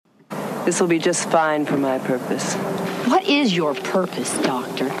This will be just fine for my purpose. What is your purpose,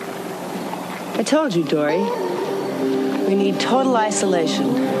 Doctor? I told you, Dory. We need total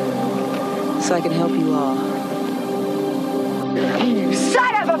isolation so I can help you all. You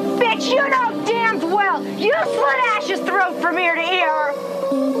son of a bitch! You know damned well you slit Ash's throat from ear to ear!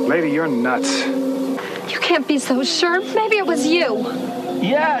 Lady, you're nuts. You can't be so sure. Maybe it was you.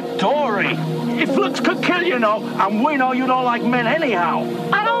 Yeah, Dory. If looks could kill, you know, and we know you don't like men anyhow.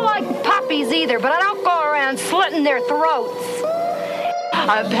 I don't like puppies either, but I don't go around slitting their throats.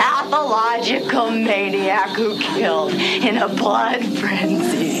 A pathological maniac who killed in a blood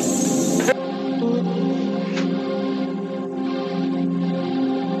frenzy.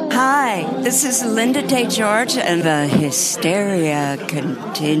 Hi, this is Linda Day George, and the hysteria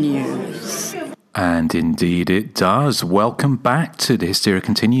continues. And indeed it does. Welcome back to The Hysteria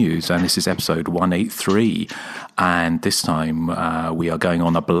Continues, and this is episode 183. And this time we are going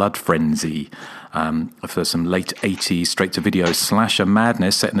on a blood frenzy for some late 80s straight-to-video slasher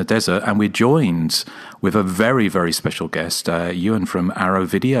madness set in the desert. And we're joined with a very, very special guest. Ewan from Arrow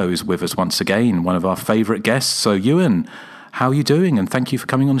Videos with us once again, one of our favourite guests. So Ewan, how are you doing? And thank you for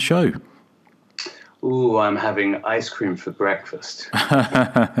coming on the show. Ooh, I'm having ice cream for breakfast.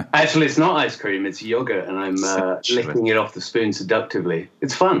 Actually, it's not ice cream, it's yogurt, and I'm licking it off the spoon seductively.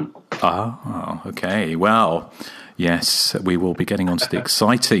 It's fun. Oh, okay. Well, yes, we will be getting on to the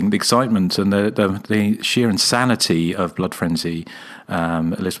excitement and the sheer insanity of Blood Frenzy a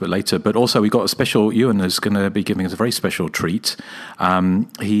little bit later. But also we've got a special, Ewan is going to be giving us a very special treat.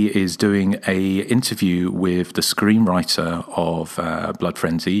 He is doing a interview with the screenwriter of Blood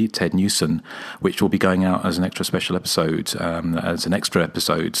Frenzy, Ted Newson, which will be going out as an extra special episode,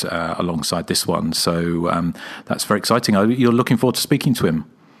 alongside this one. So that's very exciting. You're looking forward to speaking to him?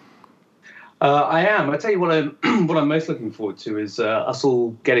 I am. I tell you what I'm most looking forward to is us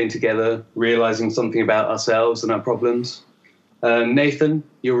all getting together, realizing something about ourselves and our problems. Nathan,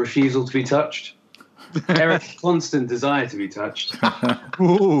 your refusal to be touched. Eric's constant desire to be touched.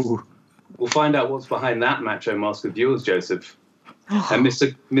 Ooh. We'll find out what's behind that macho mask of yours, Joseph. And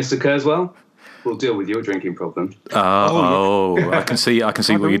Mr. Kurzweil, we'll deal with your drinking problem. I can see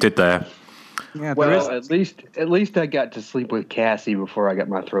what you did there. Yeah, well, at least I got to sleep with Cassie before I got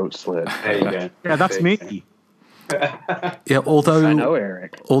my throat slit. There you go. Yeah, that's me. Yeah, although I know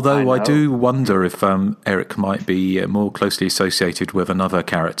Eric. I do wonder if Eric might be more closely associated with another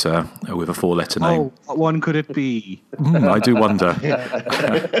character with a four-letter name. Oh, what one could it be? I do wonder.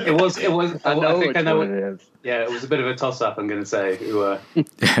 It was. I know think I know what it is. Yeah, it was a bit of a toss-up. I'm going to say.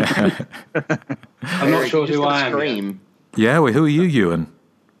 I'm not sure who I am. Scream. Yeah, well, who are you, Ewan?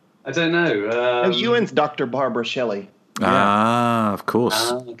 I don't know. No, Ewan's Dr. Barbara Shelley. Ah, of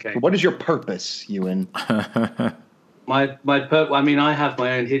course. Okay. What is your purpose, Ewan? I have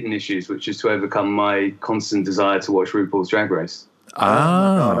my own hidden issues, which is to overcome my constant desire to watch RuPaul's Drag Race. Oh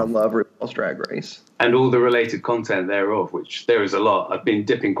my God, I love RuPaul's Drag Race. And all the related content thereof, which there is a lot. I've been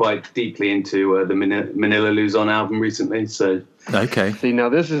dipping quite deeply into the Manila Luzon album recently. So okay. See, now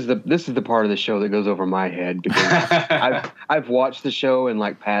this is the part of the show that goes over my head because I've watched the show in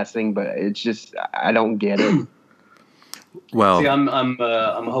like passing, but it's just I don't get it. Well, see,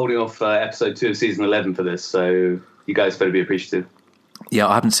 I'm holding off episode 2 of season 11 for this, so you guys better be appreciative. Yeah,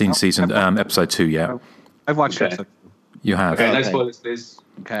 I haven't seen episode 2 yet. I've watched Okay. it. You have. Okay, no spoilers, please.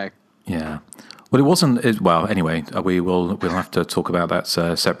 Okay. Yeah. Well, it wasn't. Well, anyway, we'll have to talk about that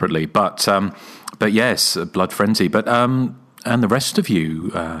separately. But yes, Blood Frenzy. But and the rest of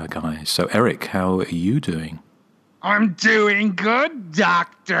you guys. So, Eric, how are you doing? I'm doing good,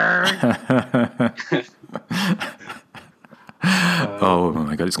 Doctor. Oh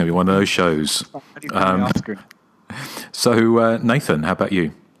my God, it's going to be one of those shows. So, Nathan, how about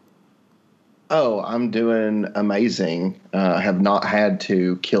you? Oh, I'm doing amazing. I have not had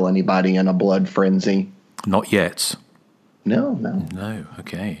to kill anybody in a blood frenzy. Not yet. No. No.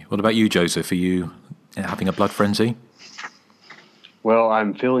 Okay. What about you, Joseph? Are you having a blood frenzy? Well,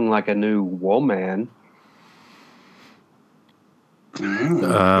 I'm feeling like a new woman.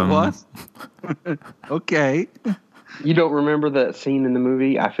 What? Okay. You don't remember that scene in the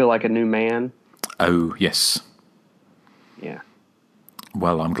movie, I Feel Like a New Man? Oh, yes. Yeah.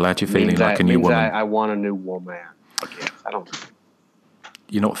 Well, I'm glad you're feeling like a new woman. I want a new woman. I guess. I don't know.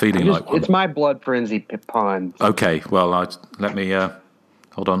 You're not feeling like one. It's my blood frenzy pun. Okay, well, let me...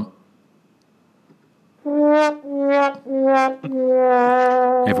 hold on.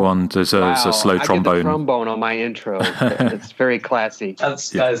 Everyone deserves a slow trombone. I get the trombone on my intro. It's very classy.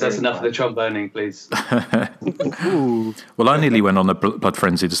 Guys, that's enough of the tromboning, please. Well, I nearly went on a blood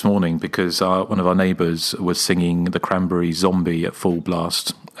frenzy this morning because one of our neighbours was singing the Cranberry Zombie at full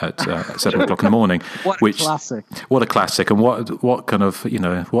blast at 7 o'clock in the morning. What a classic. What a classic. And what kind of,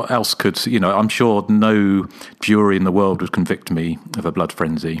 what else could, I'm sure no jury in the world would convict me of a blood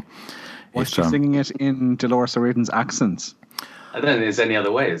frenzy. Was she singing it in Dolores O'Riordan's accent? I don't think there's any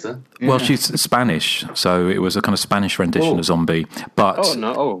other way, is there? Well, she's Spanish, so it was a kind of Spanish rendition of Zombie. But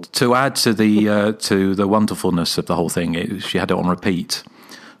to add to the wonderfulness of the whole thing, she had it on repeat.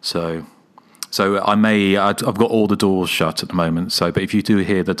 So I've got all the doors shut at the moment. But if you do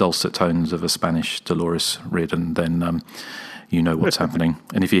hear the dulcet tones of a Spanish Dolores O'Riordan, then you know what's happening.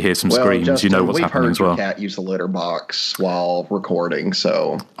 And if you hear some screams, Justin, you know what's happening as well. We've heard your cat use a litter box while recording,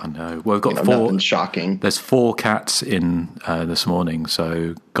 so I know. Well, we've got 4. Nothing shocking. There's 4 cats in this morning,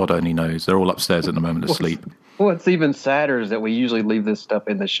 so God only knows. They're all upstairs at the moment asleep. What's even sadder is that we usually leave this stuff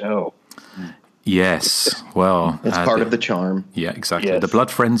in the show. Yes, well, it's part of the charm. Yeah, exactly. Yes. The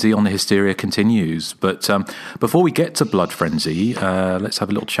blood frenzy on the Hysteria continues. But before we get to blood frenzy, let's have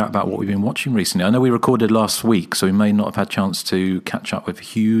a little chat about what we've been watching recently. I know we recorded last week, so we may not have had a chance to catch up with a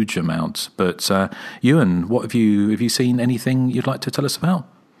huge amount. But Ewan, what have you seen? Anything you'd like to tell us about?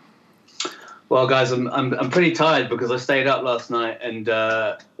 Well, guys, I'm pretty tired because I stayed up last night and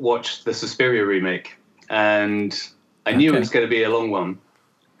watched the Suspiria remake, and I knew it was going to be a long one.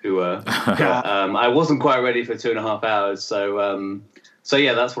 I wasn't quite ready for 2.5 hours, so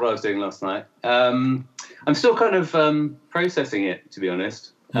yeah, that's what I was doing last night. I'm still kind of processing it, to be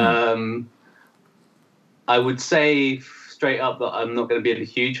honest. I would say straight up that I'm not going to be in a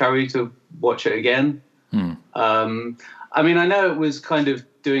huge hurry to watch it again. I mean, I know it was kind of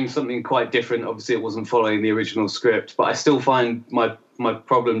doing something quite different. Obviously, it wasn't following the original script, but I still find my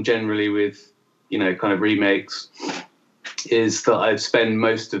problem generally with kind of remakes is that I spend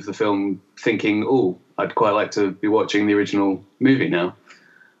most of the film thinking, I'd quite like to be watching the original movie now,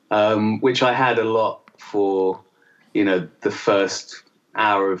 which I had a lot for, the first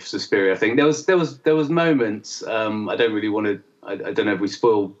hour of Suspiria. I think there was moments. I don't really want to. I don't know if we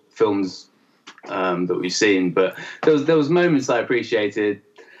spoil films that we've seen, but there was moments I appreciated.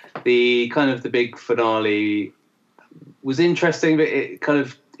 The kind of the big finale was interesting, but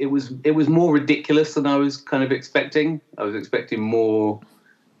it was more ridiculous than I was kind of expecting. I was expecting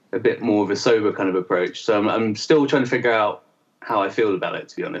a bit more of a sober kind of approach. So I'm still trying to figure out how I feel about it,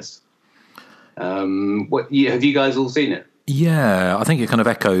 to be honest. Have you guys all seen it? Yeah, I think it kind of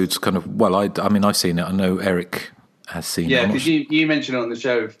echoed kind of, well, I mean, I've seen it. I know Eric has seen it. Yeah, because you mentioned it on the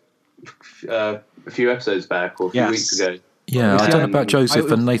show a few episodes back or a few weeks ago. Yeah, I don't know about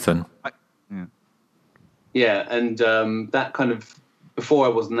Joseph and Nathan. Yeah, and that kind of, before I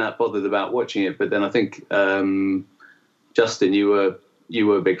wasn't that bothered about watching it, but then I think Justin, you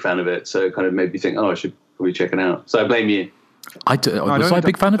were a big fan of it, so it kind of made me think, I should probably check it out. So I blame you. Was I a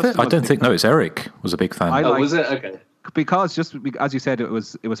big fan of it? I don't think. No, it's Eric was a big fan. Was it? Okay. Because just as you said, it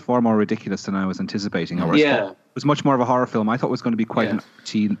was far more ridiculous than I was anticipating. Yeah, it was much more of a horror film. I thought it was going to be quite an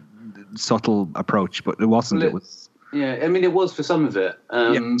artsy, subtle approach, but it wasn't. It was. Yeah, I mean, it was for some of it.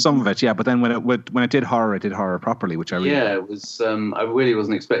 Some of it, yeah. But then when it did horror properly, which I really it was. I really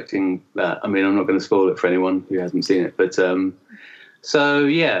wasn't expecting that. I mean, I'm not going to spoil it for anyone who hasn't seen it, but so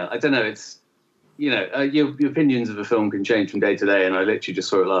yeah, I don't know. It's your opinions of a film can change from day to day, and I literally just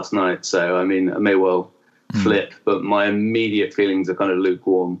saw it last night. So I mean, I may well flip, but my immediate feelings are kind of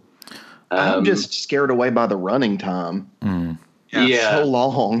lukewarm. I'm just scared away by the running time. Yeah, so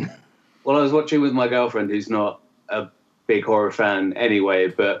long. Well, I was watching with my girlfriend, who's not a big horror fan anyway,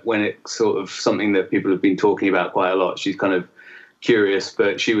 but when it's sort of something that people have been talking about quite a lot, she's kind of curious,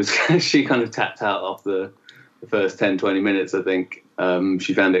 but she kind of tapped out after the first 10-20 minutes. I think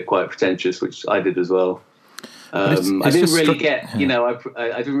she found it quite pretentious, which I did as well. I didn't really get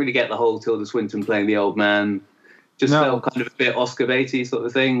I didn't really get the whole Tilda Swinton playing the old man. Felt kind of a bit Oscar baity sort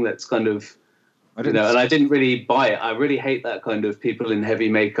of thing. That's kind of and I didn't really buy it. I really hate that kind of people in heavy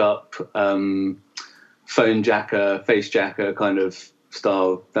makeup, phone jacker, face jacker kind of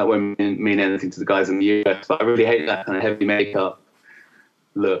style. That won't mean anything to the guys in the US, but I really hate that kind of heavy makeup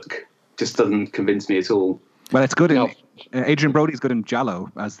look. Just doesn't convince me at all. Well, it's good. Adrian Brody's good in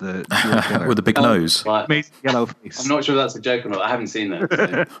Giallo as the with the big nose, right. Yellow face. I'm not sure if that's a joke or not. I haven't seen that.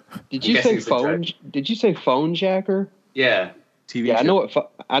 So Did you say phone? Did you say phone jacker? Yeah, TV. Yeah, show.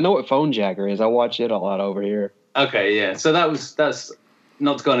 I know what phone jacker is. I watch it a lot over here. Okay, yeah. So that's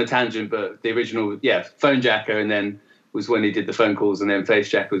not to go on a tangent, but the original, phone jacker, and then was when he did the phone calls, and then Face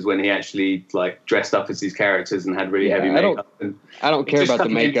Jack was when he actually like dressed up as these characters and had really heavy makeup. I don't care about the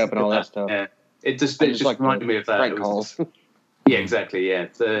makeup and all that stuff. Yeah. It just reminded me of that. Prank calls. Yeah, exactly. Yeah,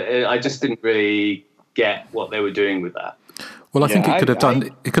 I just didn't really get what they were doing with that. Well, I think it could have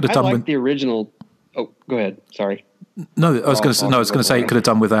done. It could have done with the original. Oh, go ahead. Sorry. No, I was going to say it could have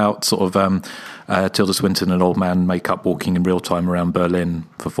done without sort of Tilda Swinton and old man makeup walking in real time around Berlin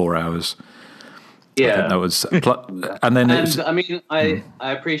for 4 hours. Yeah, I think that was, and then I mean, I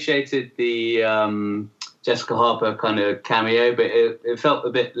appreciated the Jessica Harper kind of cameo, but it felt a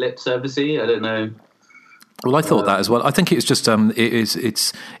bit lip servicey. I don't know. Well, I thought that as well. I think it's just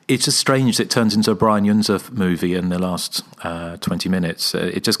it's just strange that it turns into a Brian Yunzer movie in the last 20 minutes.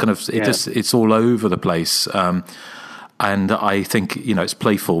 It just kind of it's all over the place, and I think it's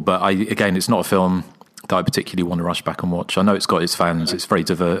playful, but it's not a film that I particularly want to rush back and watch. I know it's got its fans. It's very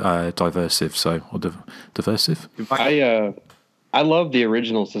diversive, diversive. I love the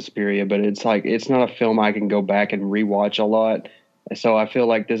original Suspiria, but it's not a film I can go back and rewatch a lot. So I feel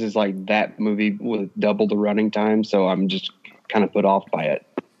like this is like that movie with double the running time. So I'm just kind of put off by it.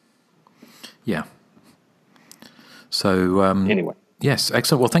 Yeah. So anyway, yes,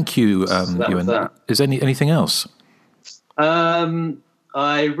 excellent. Well, thank you, Ewan. Is anything else?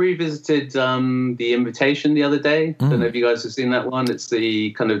 I revisited The Invitation the other day. I don't know if you guys have seen that one. It's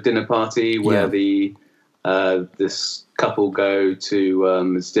the kind of dinner party where this couple go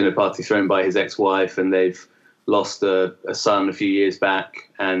to this dinner party thrown by his ex-wife, and they've lost a son a few years back,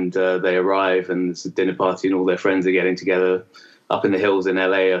 and they arrive, and it's a dinner party, and all their friends are getting together up in the hills in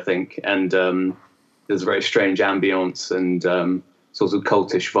LA, I think. And there's a very strange ambience and sort of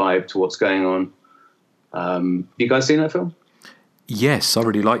cultish vibe to what's going on. You guys seen that film? Yes, I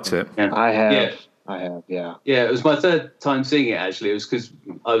really liked it. Yeah. I have, yeah. Yeah, it was my third time seeing it, actually. It was because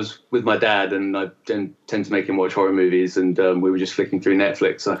I was with my dad, and I tend to make him watch horror movies, and we were just flicking through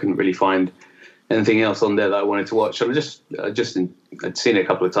Netflix, so I couldn't really find anything else on there that I wanted to watch. I'd seen it a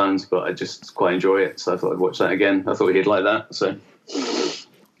couple of times, but I just quite enjoy it, so I thought I'd watch that again. I thought he'd like that, so...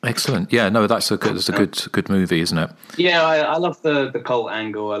 Excellent. Yeah, no, that's a good movie, isn't it? Yeah, I love the cult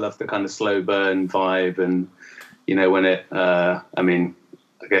angle. I love the kind of slow burn vibe, and when it. I mean,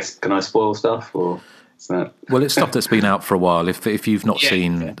 I guess, can I spoil stuff or? Is that... Well, it's stuff that's been out for a while. If you've not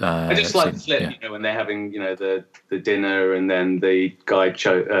seen, I just like the flip. When they're having the dinner, and then the guy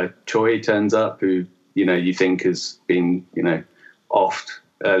Choi turns up, who you think has been offed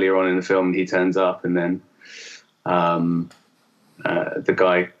earlier on in the film, and he turns up, and then. The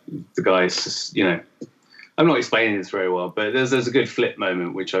guy's I'm not explaining this very well, but there's a good flip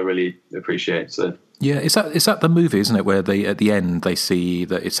moment which I really appreciate. So yeah, is that the movie, isn't it, where they at the end they see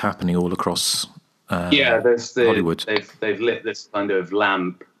that it's happening all across there's Hollywood. They've lit this kind of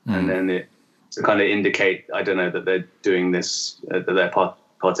lamp, and then it to kind of indicate, I don't know, that they're doing this, that they're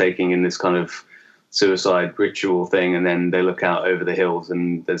partaking in this kind of suicide ritual thing, and then they look out over the hills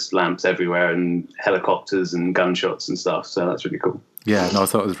and there's lamps everywhere and helicopters and gunshots and stuff, so that's really cool. Yeah, no, I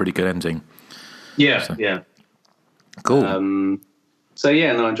thought it was a really good ending. Yeah. Cool. I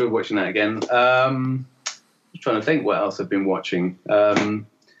enjoyed watching that again. I'm trying to think what else I've been watching.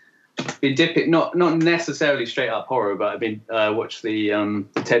 Been dipping, not necessarily straight up horror, but I've been watched the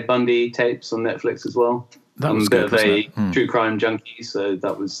Ted Bundy tapes on Netflix as well. That was good. A true crime junkie, so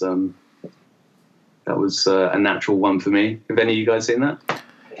that was a natural one for me. Have any of you guys seen that?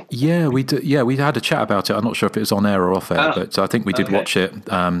 Yeah, we did. Yeah, we had a chat about it. I'm not sure if it was on air or off air, but I think we did watch it.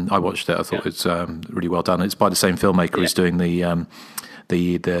 I watched it. I thought it was really well done. It's by the same filmmaker who's doing the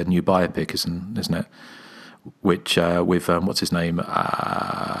new biopic, isn't it? Which with what's his name?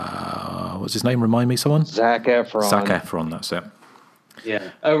 What's his name? Remind me, someone. Zac Efron. Zac Efron. That's it.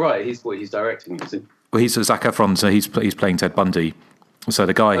 Yeah. Oh right, he's directing, is he? Well, he's Zac Efron, so he's playing Ted Bundy. So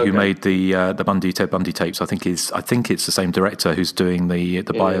the guy who made the Ted Bundy tapes, I think it's the same director who's doing the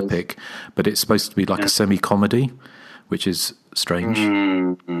biopic, but it's supposed to be like a semi-comedy, which is strange.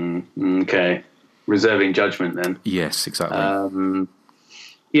 Okay, reserving judgment then. Yes, exactly. I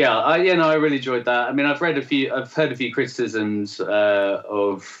really enjoyed that. I mean, I've heard a few criticisms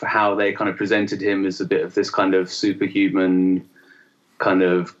of how they kind of presented him as a bit of this kind of superhuman kind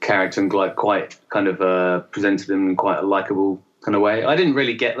of character, and like quite kind of presented him in quite a likable kind of way. I didn't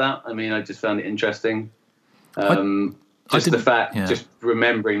really get that. I mean, I just found it interesting. Just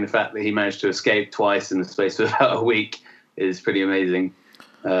remembering the fact that he managed to escape twice in the space of about a week is pretty amazing.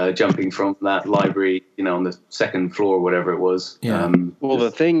 Jumping from that library, on the second floor or whatever it was. Yeah.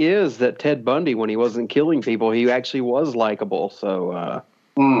 The thing is that Ted Bundy, when he wasn't killing people, he actually was likable. So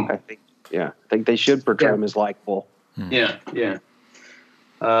I think they should portray him as likable. Yeah.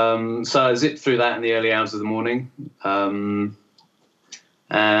 So I zipped through that in the early hours of the morning. I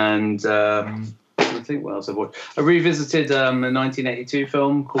think what else I've watched. I revisited a 1982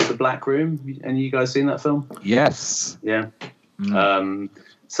 film called The Black Room. Any of you guys seen that film? Yes. Yeah.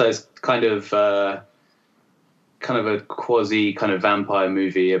 So it's kind of a quasi kind of vampire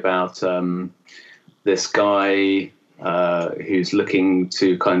movie about this guy who's looking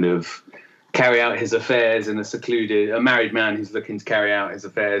to kind of carry out his affairs in a married man who's looking to carry out his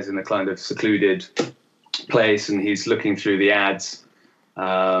affairs in a kind of secluded place, and he's looking through the ads,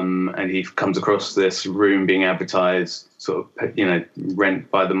 and he comes across this room being advertised, sort of, rent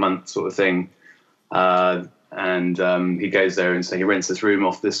by the month sort of thing. And he goes there, and so he rents this room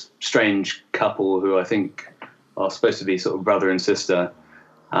off this strange couple who I think are supposed to be sort of brother and sister.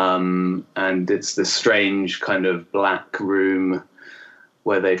 And it's this strange kind of black room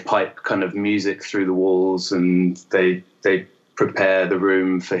where they pipe kind of music through the walls, and they prepare the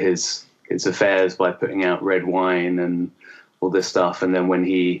room for his affairs by putting out red wine and all this stuff. And then when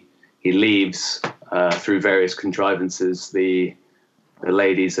he leaves, through various contrivances, the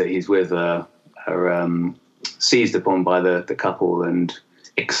ladies that he's with are seized upon by the couple and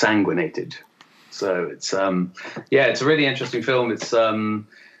exsanguinated. So it's it's a really interesting film.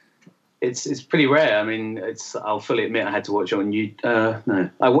 It's pretty rare. I mean, I'll fully admit I had to watch it on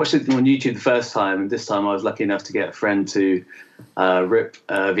YouTube. I watched it on YouTube the first time, and this time I was lucky enough to get a friend to rip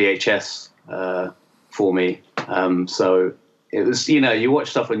VHS for me. So it was, you watch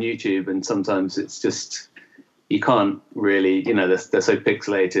stuff on YouTube, and sometimes it's just, you can't really, they're so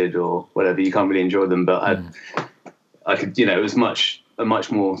pixelated or whatever, you can't really enjoy them. But I could, it was a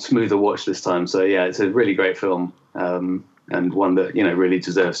much more smoother watch this time. So yeah, it's a really great film, and one that, really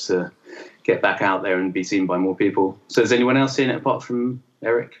deserves to get back out there and be seen by more people. So has anyone else seen it apart from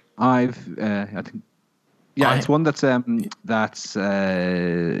Eric? I think, yeah, it's one that's in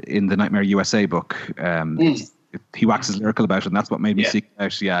the Nightmare USA book. He waxes lyrical about it, and that's what made me seek it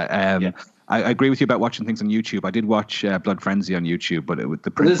out. Yeah. I agree with you about watching things on YouTube. I did watch Blood Frenzy on YouTube, but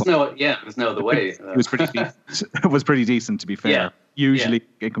there's no other way. It was pretty decent. It was pretty decent, to be fair. Yeah. Usually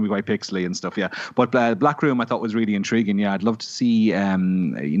it can be quite pixely and stuff, yeah. But Black Room I thought was really intriguing. Yeah, I'd love to see, I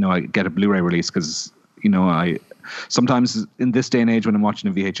get a Blu-ray release, because, I sometimes in this day and age when I'm watching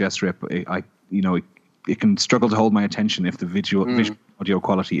a VHS rip, it can struggle to hold my attention if the visual audio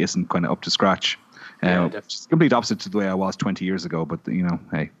quality isn't kind of up to scratch. It's complete opposite to the way I was 20 years ago, but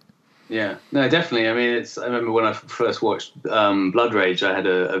hey. Yeah, no, definitely. I mean, I remember when I first watched Blood Rage, I had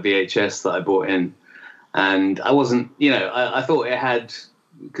a VHS that I bought in, and I wasn't, I thought it had,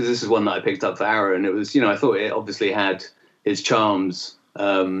 because this is one that I picked up for Arrow, and it was, I thought it obviously had its charms,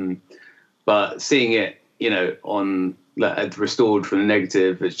 but seeing it, on restored from the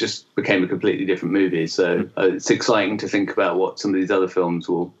negative, it just became a completely different movie. So it's exciting to think about what some of these other films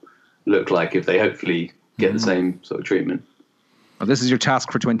will look like if they hopefully get the same sort of treatment. Well, this is your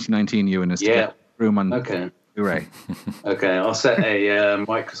task for 2019, Ewan, is to get Room on Blu-ray. Okay, I'll set a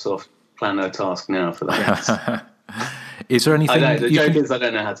Microsoft Planner task now for that. Is there anything? The joke is I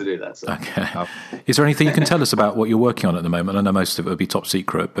don't know how to do that. So. Okay. Is there anything you can tell us about what you're working on at the moment? I know most of it will be top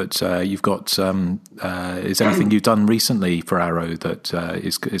secret, but you've got. Is there anything you've done recently for Arrow that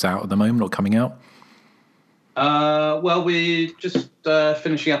is out at the moment or coming out? Well, we're just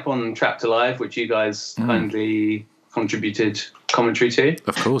finishing up on Trapped Alive, which you guys kindly contributed commentary to.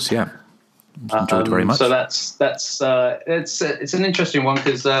 Of course, yeah. Enjoyed it very much. So that's it's an interesting one,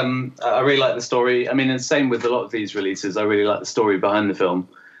 because I really like the story. I mean, it's the same with a lot of these releases. I really like the story behind the film,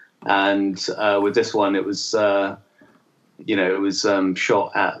 and with this one, it was shot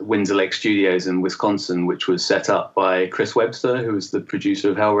at Windsor Lake Studios in Wisconsin, which was set up by Chris Webster, who was the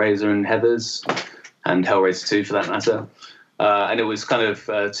producer of Hellraiser and Heathers, and Hellraiser 2 for that matter. And it was kind of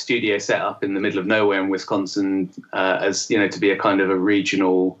a studio set up in the middle of nowhere in Wisconsin, as to be a kind of a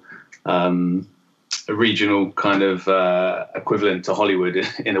regional kind of equivalent to Hollywood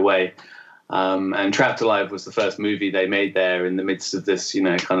in a way. And Trapped Alive was the first movie they made there in the midst of this,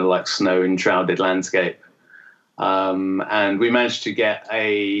 kind of like snow-enshrouded landscape. And we managed to get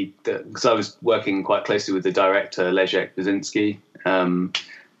because I was working quite closely with the director, Leszek Basinski,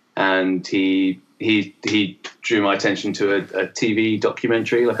 and he drew my attention to a TV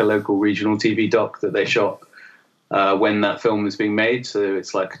documentary, like a local regional TV doc that they shot when that film was being made. So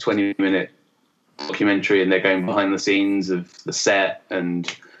it's like a 20-minute documentary, and they're going behind the scenes of the set, and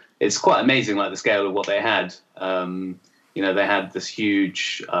it's quite amazing, like the scale of what they had. They had this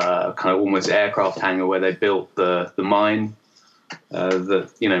huge kind of almost aircraft hangar where they built the mine that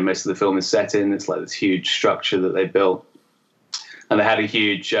most of the film is set in. It's like this huge structure that they built. And they had a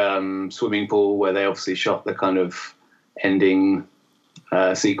huge swimming pool where they obviously shot the kind of ending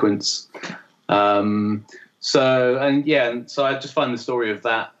sequence. So I just find the story of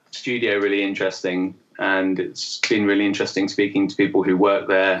that studio really interesting, and it's been really interesting speaking to people who work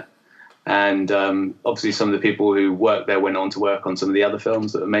there. And obviously some of the people who worked there went on to work on some of the other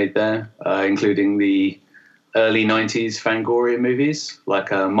films that were made there, including the early 90s Fangoria movies,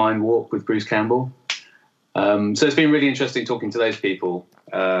 like Mind Warp with Bruce Campbell. So it's been really interesting talking to those people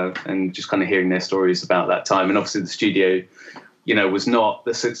and just kind of hearing their stories about that time. And obviously the studio, was not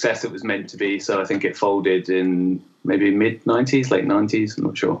the success it was meant to be. So I think it folded in maybe mid-90s, late 90s, I'm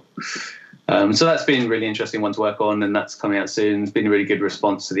not sure. So that's been a really interesting one to work on, and that's coming out soon. It's been a really good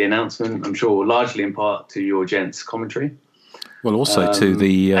response to the announcement, I'm sure, largely in part to your gents' commentary. Well, also to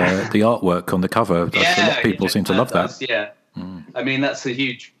the artwork on the cover. A lot of people seem to love that. Yeah. I mean, that's a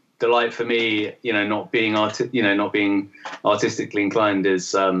huge delight for me, not being artistically inclined,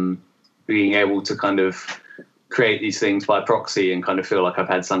 is being able to kind of create these things by proxy and kind of feel like I've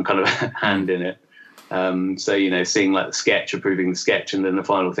had some kind of hand in it. So, seeing like the sketch, approving the sketch, and then the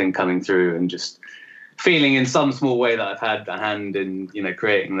final thing coming through, and just feeling in some small way that I've had a hand in,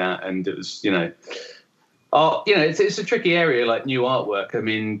 creating that. And it was, it's a tricky area, like new artwork. I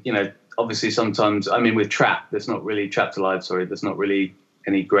mean, obviously sometimes, with Trapped Alive, there's not really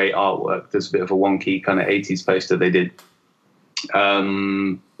any great artwork. There's a bit of a wonky kind of 80s poster they did.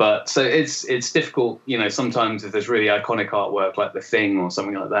 But so it's difficult, sometimes if there's really iconic artwork like The Thing or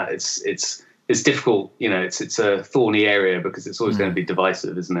something like that, it's difficult, it's a thorny area because it's always going to be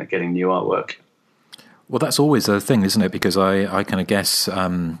divisive, isn't it, getting new artwork? Well, that's always a thing, isn't it? Because I kind of guess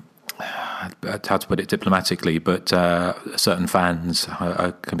how to put it diplomatically, but certain fans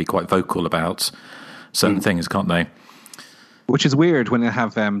can be quite vocal about certain things, can't they? Which is weird when they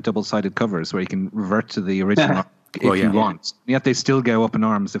have double-sided covers where you can revert to the original if you want. Yet they still go up in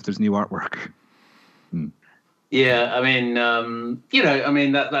arms if there's new artwork. Yeah, that's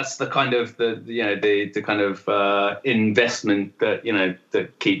the kind of the kind of investment that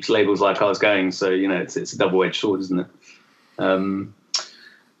that keeps labels like ours going. So it's a double-edged sword, isn't it? And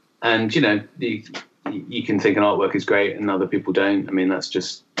you can think an artwork is great and other people don't. I mean, that's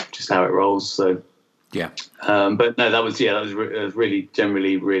just how it rolls. So yeah. But no, that was really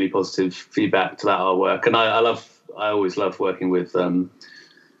generally really positive feedback to that artwork, and I always love working with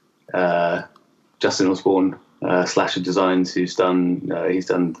Justin Osborne, Slasher Designs, he's done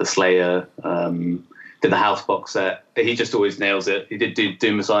the Slayer, did the House box set. He just always nails it. He did do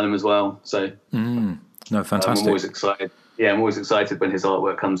Doom Asylum as well. So fantastic. I'm always excited. Yeah, I'm always excited when his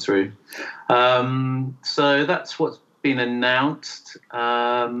artwork comes through. So that's what's been announced.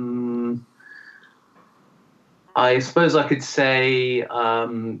 I suppose I could say I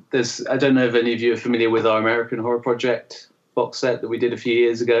don't know if any of you are familiar with our American Horror Project box set that we did a few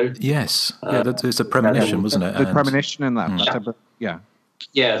years ago. Yes. It's a premonition, wasn't it? The premonition and that. Yeah.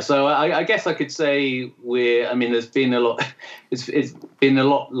 Yeah, so I guess I could say there's been a lot. It's been a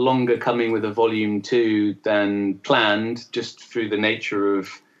lot longer coming with a volume 2 than planned, just through the nature of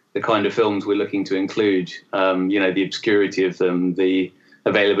the kind of films we're looking to include. The obscurity of them, the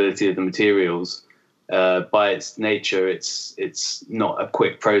availability of the materials. By its nature, it's not a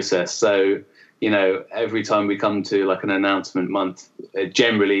quick process. So every time we come to like an announcement month,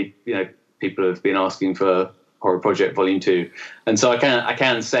 generally people have been asking for Horror Project Volume 2, and so I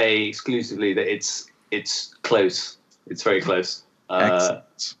can say exclusively that it's close. It's very close.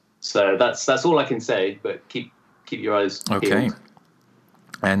 So that's all I can say. But keep your eyes peeled. Okay.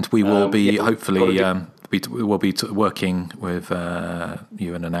 And we will be hopefully we'll be working with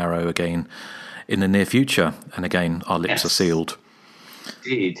you and An Arrow again in the near future. And again, our lips are sealed.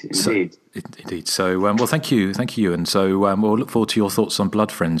 Indeed. So, well, thank you, and so we'll look forward to your thoughts on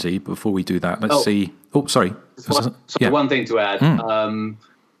Blood Frenzy. Before we do that, let's see. Oh, sorry. One thing to add.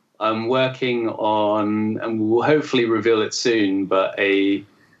 I'm working on, and we'll hopefully reveal it soon, but a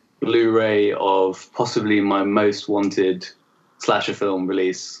Blu-ray of possibly my most wanted slasher film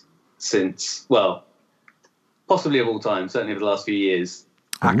release since, possibly of all time, certainly over the last few years.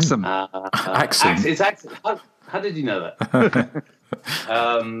 Axum. It's Axum. How did you know that?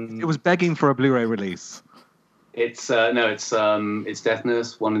 It was begging for a Blu-ray release. It's Death Nurse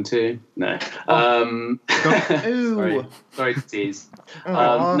 1 and 2. No. Sorry to tease.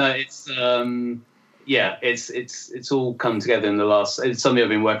 No, it's all come together in the last. It's something I've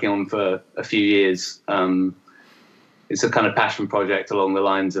been working on for a few years. It's a kind of passion project along the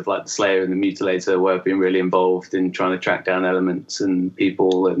lines of like the Slayer and the Mutilator, where I've been really involved in trying to track down elements and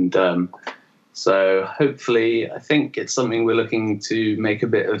people, and so hopefully, I think it's something we're looking to make a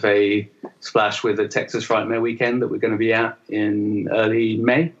bit of a splash with the Texas Frightmare weekend that we're going to be at in early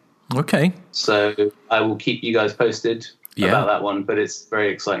May. Okay. So I will keep you guys posted. about that one, but it's a very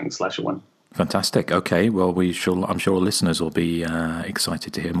exciting slasher one. Fantastic. Okay, well, I'm sure listeners will be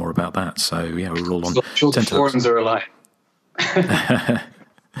excited to hear more about that. So yeah, we're all on. Sure, the forums are alive.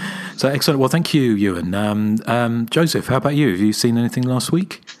 So excellent. Well, thank you, Ewan. Joseph, how about you? Have you seen anything last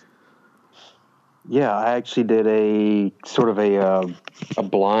week? Yeah, I actually did a sort of a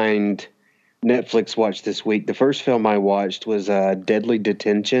blind Netflix watch this week. The first film I watched was Deadly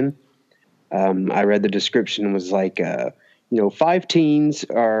Detention. I read the description and was like, 5 teens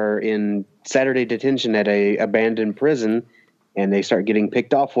are in Saturday detention at a abandoned prison, and they start getting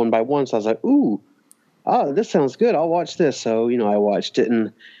picked off one by one. So I was like, this sounds good. I'll watch this. So, I watched it,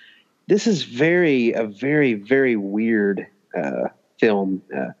 and this is a very, very weird film.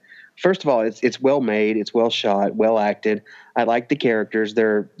 First of all, it's well made, it's well shot, well acted. I like the characters.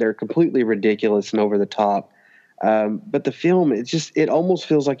 They're completely ridiculous and over the top. But the film, it almost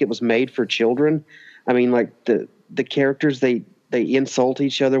feels like it was made for children. I mean, like the characters, they insult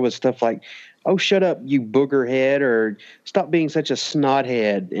each other with stuff like, "Oh, shut up, you booger head," or "Stop being such a snot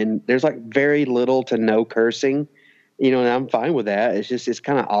head." And there's like very little to no cursing, and I'm fine with that. It's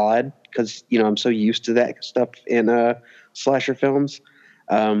kind of odd because, I'm so used to that stuff in slasher films.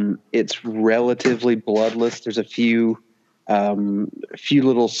 It's relatively bloodless. There's a few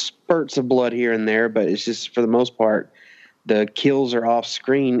little spurts of blood here and there, but it's just, for the most part, the kills are off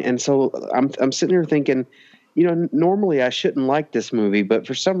screen. And so I'm sitting here thinking, normally I shouldn't like this movie, but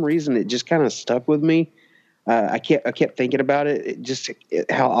for some reason it just kind of stuck with me. I kept thinking about it,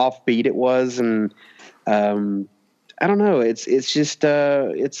 how offbeat it was, and I don't know. It's just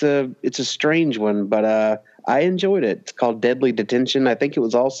it's a strange one, but I enjoyed it. It's called Deadly Detention. I think it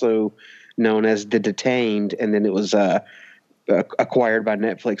was also known as The Detained, and then it was acquired by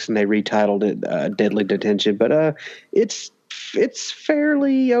Netflix, and they retitled it Deadly Detention. But it's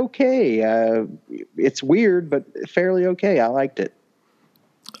fairly okay. It's weird, but fairly okay. I liked it.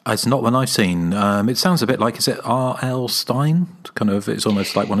 It's not one I've seen. It sounds a bit like, is it R.L. Stein? It's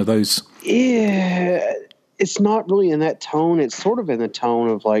almost like one of those. Yeah, it's not really in that tone. It's sort of in the tone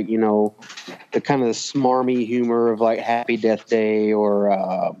of like, the kind of the smarmy humor of like Happy Death Day,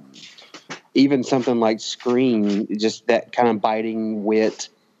 or even something like Scream, just that kind of biting wit.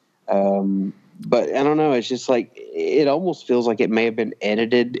 But I don't know. It's just like, it almost feels like it may have been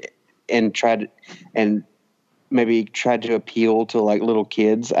edited and maybe tried to appeal to like little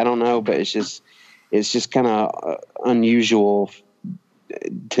kids. I don't know, but it's just kind of unusual.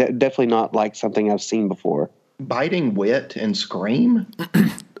 Definitely not like something I've seen before. Biting wit and Scream?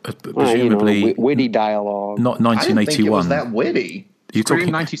 Presumably witty dialogue. Not 1981. I didn't think it was that witty.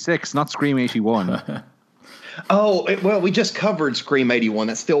 Scream 96, not Scream 81. Well, we just covered Scream 81.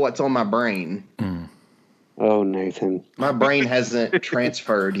 That's still what's on my brain. Mm. Oh, Nathan. My brain hasn't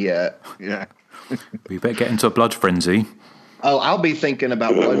transferred yet. Yeah. We better get into a blood frenzy. Oh, I'll be thinking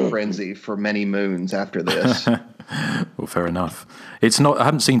about Blood Frenzy for many moons after this. Well, fair enough. It's not. I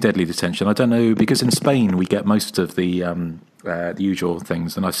haven't seen Deadly Detention. I don't know, because in Spain we get most of the usual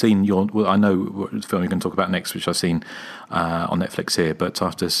things, and I've seen I know what film you're going to talk about next, which I've seen on Netflix here, but I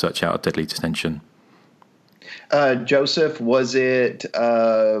have to search out Deadly Detention. Joseph, was it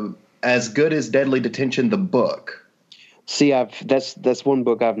as good as Deadly Detention, the book? See, that's one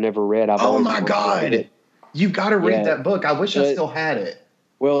book I've never read. Oh my God. You've got to read that book. I wish I still had it.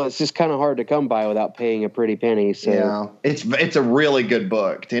 Well, it's just kind of hard to come by without paying a pretty penny. So yeah, it's a really good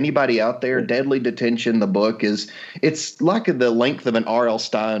book. To anybody out there, Deadly Detention, the book it's like the length of an R.L.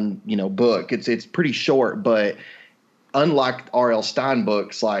 Stein, book. It's pretty short, but unlike R.L. Stein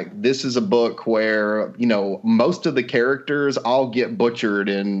books, like, this is a book where, most of the characters all get butchered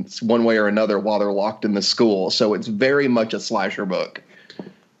in one way or another while they're locked in the school. So it's very much a slasher book.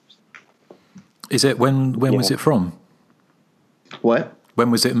 Is it when was it from? What? When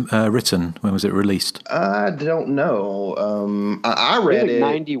was it written? When was it released? I don't know. I read it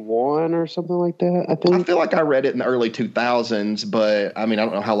 91 or something like that, I think. I feel like I read it in the early 2000s, but I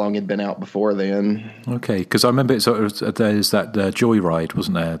don't know how long it'd been out before then. Okay, because I remember it sort of, there's that Joyride,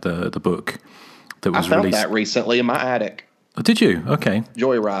 wasn't there? The book that was released. I found that recently in my attic. Oh, did you? Okay.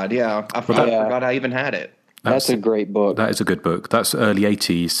 Joyride, yeah. I forgot I even had it. That's a great book. That is a good book. That's early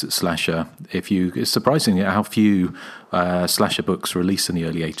 80s slasher. It's surprising how few slasher books released in the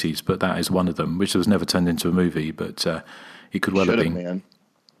early 80s, but that is one of them, which was never turned into a movie, but it could well have been. Man.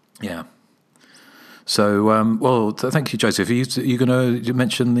 Yeah. So, thank you, Joseph. Are you going to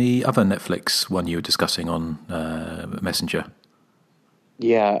mention the other Netflix one you were discussing on Messenger?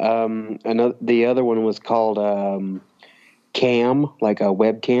 Yeah. The other one was called Cam, like a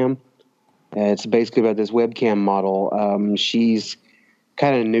webcam. It's basically about this webcam model. She's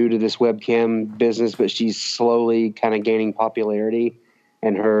kind of new to this webcam business, but she's slowly kind of gaining popularity.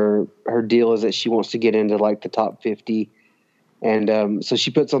 And her deal is that she wants to get into like the top 50. And so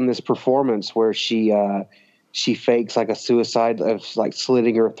she puts on this performance where she fakes like a suicide of like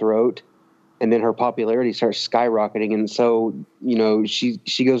slitting her throat. And then her popularity starts skyrocketing. And so, you know,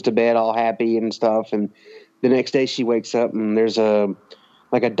 she goes to bed all happy and stuff. And the next day she wakes up and there's a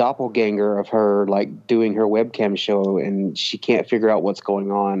doppelganger of her like doing her webcam show, and she can't figure out what's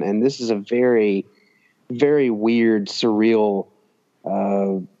going on. And this is a very, very weird, surreal,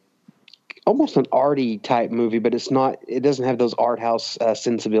 almost an arty type movie, but it doesn't have those art house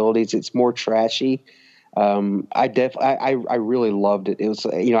sensibilities. It's more trashy. I really loved it. It was,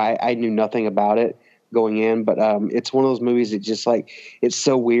 you know, I knew nothing about it going in, but it's one of those movies that just like, it's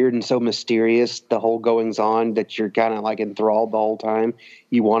so weird and so mysterious, the whole goings on, that you're kind of like enthralled the whole time.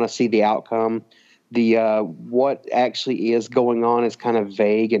 You want to see the outcome. The what actually is going on is kind of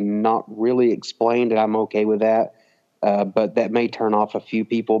vague and not really explained, and I'm okay with that. But that may turn off a few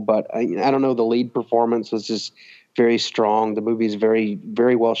people. But I don't know. The lead performance was just very strong. The movie is very,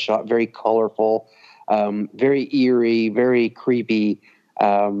 very well shot, very colorful, very eerie, very creepy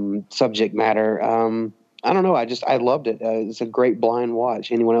subject matter. I don't know. I loved it. It's a great blind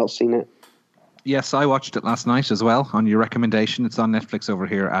watch. Anyone else seen it? Yes, I watched it last night as well on your recommendation. It's on Netflix over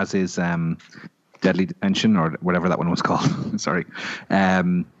here, as is Deadly Detention, or whatever that one was called. Sorry.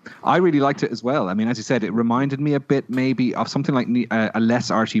 I really liked it as well. I mean, as you said, it reminded me a bit maybe of something like a less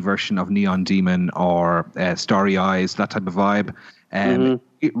arty version of Neon Demon or Starry Eyes, that type of vibe.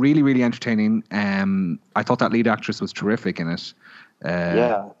 It really, really entertaining. I thought that lead actress was terrific in it.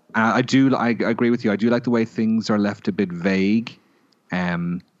 Yeah. I agree with you. I do like the way things are left a bit vague.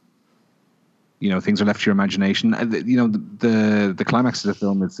 You know, things are left to your imagination. You know, the climax of the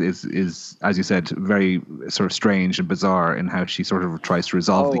film is, as you said, very sort of strange and bizarre in how she sort of tries to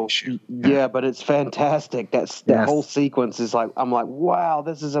resolve the issue. Yeah, but it's fantastic. That whole sequence is like, I'm like, wow,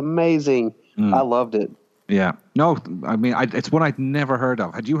 this is amazing. I loved it. Yeah. No, I mean, it's one I'd never heard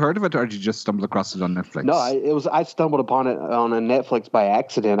of. Had you heard of it, or did you just stumble across it on Netflix? No, I stumbled upon it on a Netflix by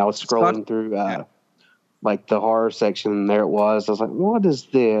accident. I was scrolling through like the horror section, and there it was. I was like, what is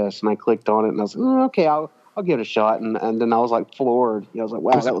this? And I clicked on it, and I was like, okay, I'll give it a shot. And then I was like floored. I was like,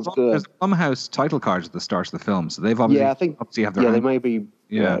 wow, that was good. There's Blumhouse title cards at the start of the film, so they've obviously have their they may be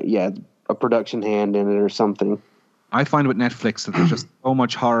a production hand in it or something. I find with Netflix that there's just so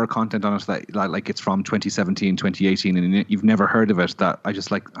much horror content on it that like it's from 2017, 2018, and you've never heard of it, that I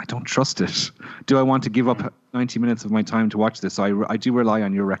don't trust it. Do I want to give up 90 minutes of my time to watch this? So I do rely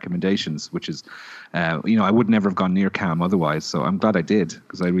on your recommendations, which is, you know, I would never have gone near Cam otherwise. So I'm glad I did,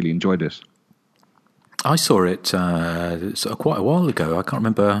 because I really enjoyed it. I saw it quite a while ago. I can't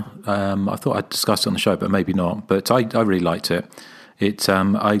remember. I thought I discussed it on the show, but maybe not. But I really liked it. I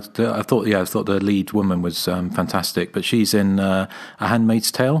thought the lead woman was fantastic, but she's in A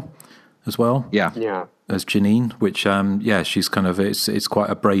Handmaid's Tale as well. Yeah. As Janine, which she's kind of it's quite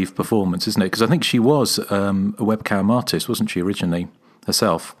a brave performance, isn't it? Because I think she was a webcam artist, wasn't she originally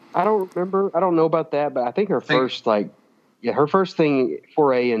herself? I don't remember. I don't know about that, but I think her first thing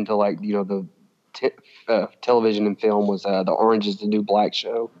foray into like, you know, the television and film was the Orange Is the New Black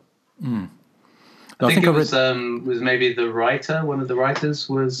show. I think it was maybe the writer. One of the writers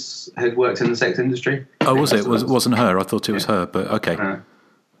had worked in the sex industry. Oh, was it? Wasn't her? I thought it was her, but okay.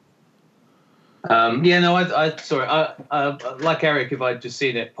 I like Eric. If I'd just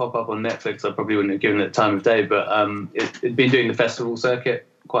seen it pop up on Netflix, I probably wouldn't have given it time of day. But it'd been doing the festival circuit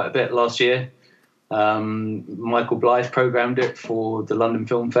quite a bit last year. Michael Blythe programmed it for the London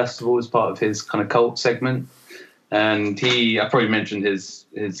Film Festival as part of his kind of cult segment, and I probably mentioned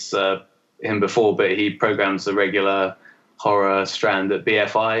him before, but he programs the regular horror strand at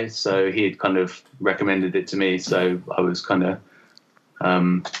BFI, so he had kind of recommended it to me, so I was kind of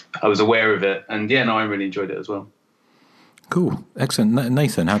I was aware of it, and I really enjoyed it as well. Cool, excellent.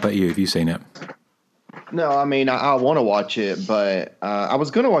 Nathan, how about you? Have you seen it? No, I mean, I want to watch it, but I was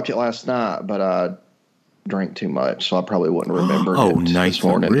going to watch it last night, but I drank too much, so I probably wouldn't remember it this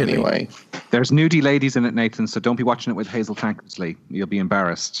morning anyway. There's nudie ladies in it, Nathan, so don't be watching it with Hazel Tankersley. You'll be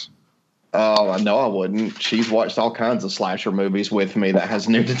embarrassed. Oh, no, I wouldn't. She's watched all kinds of slasher movies with me that has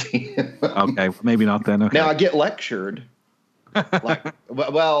nudity. Okay, maybe not then. Okay. Now, I get lectured. Back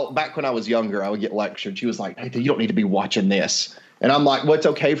when I was younger, I would get lectured. She was like, "Hey, you don't need to be watching this." And I'm like, well, it's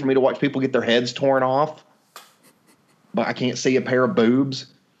okay for me to watch people get their heads torn off, but I can't see a pair of boobs.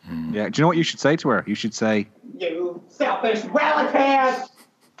 Yeah. Do you know what you should say to her? You should say, "You selfish relative."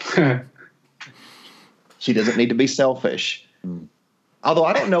 She doesn't need to be selfish. Although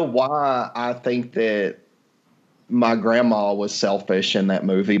I don't know why I think that my grandma was selfish in that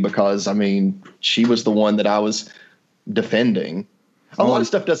movie because, I mean, she was the one that I was defending. A lot of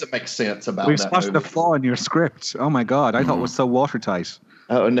stuff doesn't make sense about We've that spotted movie. a flaw in your script. Oh my God, I thought it was so watertight.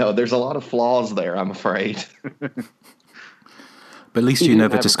 Oh, no, there's a lot of flaws there, I'm afraid. But at least you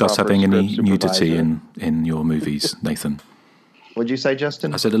never discuss having any nudity in your movies, Nathan. What'd you say,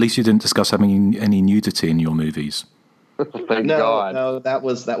 Justin? I said at least you didn't discuss having any nudity in your movies. Thank God. No, that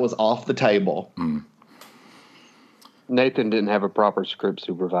was off the table. Nathan didn't have a proper script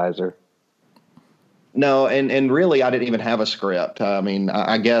supervisor. No, and really, I didn't even have a script. I mean,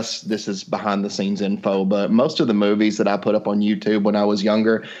 I guess this is behind the scenes info, but most of the movies that I put up on YouTube when I was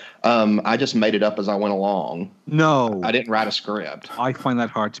younger, I just made it up as I went along. No. I didn't write a script. I find that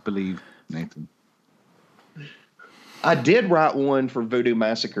hard to believe, Nathan. I did write one for Voodoo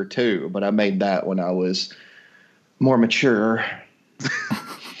Massacre 2, but I made that when I was more mature.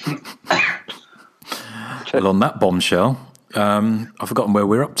 Well, on that bombshell, I've forgotten where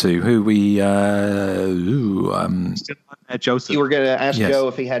we're up to. Who we? Joseph. You were going to ask Yes. Joe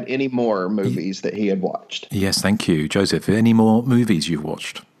if he had any more movies that he had watched. Yes, thank you, Joseph. Any more movies you've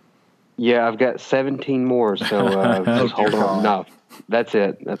watched? Yeah, I've got 17 more, so just hold on. No, that's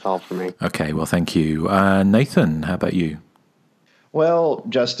it. That's all for me. Okay, well, thank you. Nathan, how about you? Well,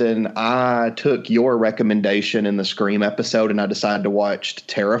 Justin, I took your recommendation in the Scream episode, and I decided to watch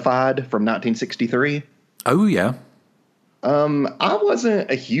Terrified from 1963. Oh, yeah. I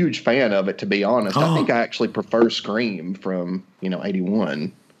wasn't a huge fan of it, to be honest. I think I actually prefer Scream from,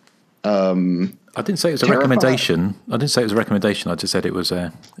 81. I didn't say it was a Terrified. recommendation. I didn't say it was a recommendation. I just said it was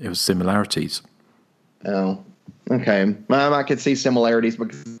similarities. Oh, okay. I could see similarities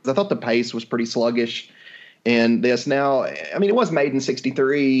because I thought the pace was pretty sluggish. And this now, I mean, it was made in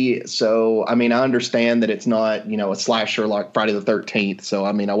 63. So, I mean, I understand that it's not, a slasher like Friday the 13th. So,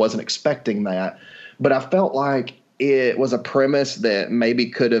 I mean, I wasn't expecting that. But I felt like it was a premise that maybe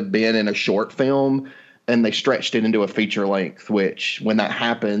could have been in a short film, and they stretched it into a feature length, which when that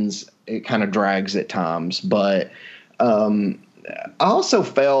happens, it kind of drags at times. But I also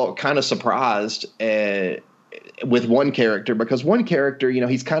felt kind of surprised with one character, because one character,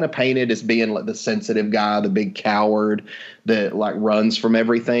 he's kind of painted as being like the sensitive guy, the big coward that like runs from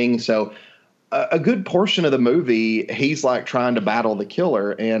everything. So a good portion of the movie, he's like trying to battle the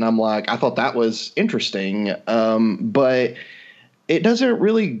killer. And I'm like, I thought that was interesting. But it doesn't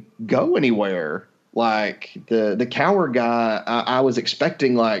really go anywhere. Like the coward guy, I was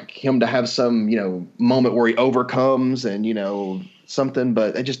expecting like him to have some, moment where he overcomes and, something,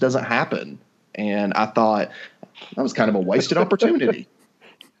 but it just doesn't happen. And I thought that was kind of a wasted opportunity.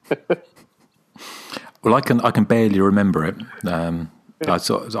 Well, I can barely remember it. I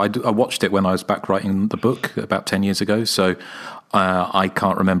watched it when I was back writing the book about 10 years ago, so I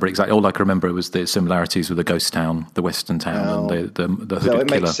can't remember exactly. All I can remember was the similarities with the ghost town, the western town, and the hooded so it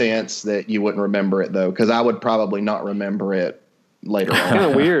killer. makes sense that you wouldn't remember it, though, because I would probably not remember it later on. Kind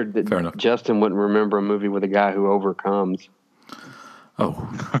of weird that Fair enough. Justin wouldn't remember a movie with a guy who overcomes.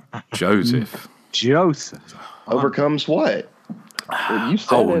 Oh, Joseph. Joseph. Overcomes what? You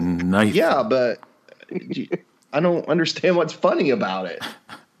said it. Nathan. Yeah, but I don't understand what's funny about it.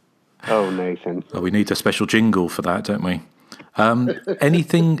 Oh, Nathan. Oh, we need a special jingle for that, don't we?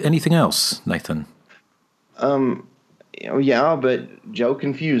 Anything else, Nathan? Yeah, but Joe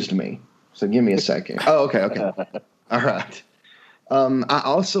confused me. So give me a second. Oh, okay. All right. I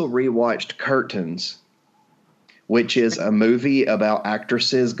also rewatched Curtains, which is a movie about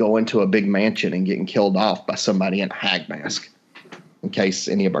actresses going to a big mansion and getting killed off by somebody in a hag mask, in case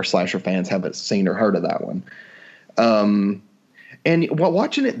any of our slasher fans haven't seen or heard of that one. And while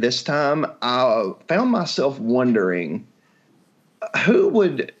watching it this time, I found myself wondering, who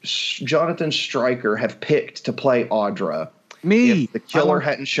would Jonathan Stryker have picked to play Audra? Me. If the killer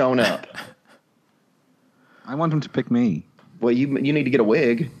hadn't shown up. I want him to pick me. Well, you need to get a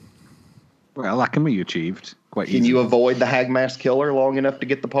wig. Well, that can be achieved quite Can easily. you avoid the hag mask killer long enough to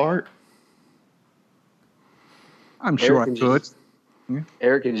get the part? I'm sure I could.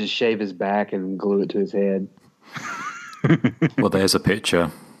 Eric can just shave his back and glue it to his head. Well, there's a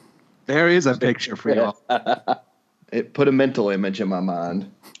picture. There is a picture for you. It put a mental image in my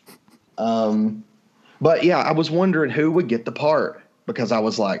mind. But yeah, I was wondering who would get the part, because I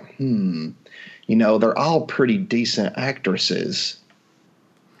was like, they're all pretty decent actresses.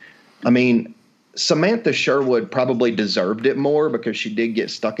 I mean, Samantha Sherwood probably deserved it more because she did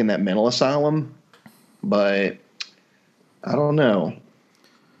get stuck in that mental asylum, but I don't know.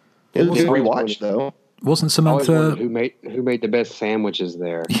 It was a rewatch though. Wasn't I always Samantha? wondered who made the best sandwiches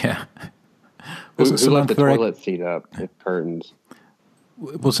there? Yeah. Who Wasn't left the Samantha? toilet seat up with curtains?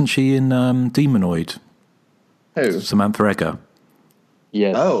 Wasn't she in Demonoid? Who? Samantha Eggar.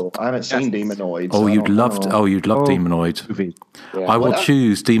 Yes. Oh, I haven't seen Demonoid. Oh, so I you'd don't love know. Demonoid. Yeah. I will What?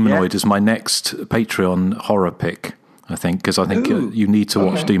 choose Demonoid as my next Patreon horror pick. I think because I think you need to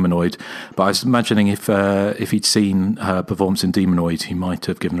watch Demonoid. But I was imagining if he'd seen her performance in Demonoid, he might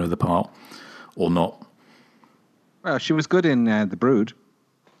have given her the part, or not. Well, she was good in The Brood.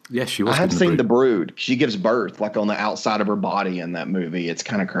 Yes, she was. I have good in seen The Brood. She gives birth like on the outside of her body in that movie. It's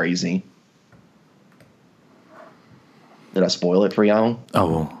kind of crazy. Did I spoil it for y'all?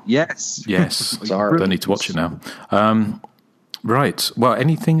 Oh, Yes. yes. Sorry. Don't need to watch it now. Right. Well,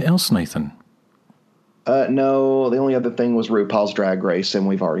 anything else, Nathan? No, the only other thing was RuPaul's Drag Race, and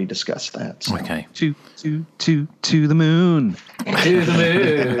we've already discussed that. So. Okay. To the moon. To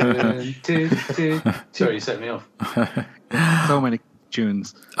the moon. Sorry, you set me off. So many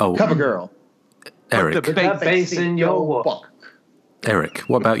tunes. Oh, Cover Girl. Eric. Put that bass in your what? Fuck. Eric,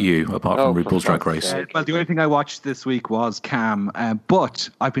 what about you, apart from RuPaul's Drag Race? Well, the only thing I watched this week was Cam, but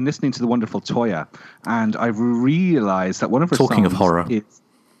I've been listening to the wonderful Toya, and I've realised that one of her Talking of songs horror. is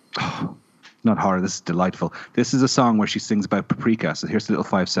not horror. This is delightful. This is a song where she sings about paprika. So here's a little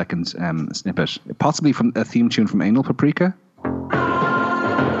 5-second snippet, possibly from a theme tune from Anal Paprika.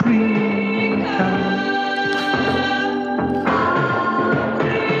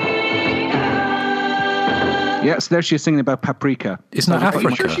 Yeah, so there she is singing about paprika. Isn't that Are you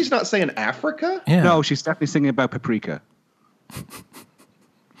Africa? sure she's not saying Africa? Yeah. No, she's definitely singing about paprika.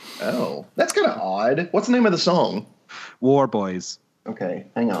 Oh, that's kind of odd. What's the name of the song? War Boys. Okay,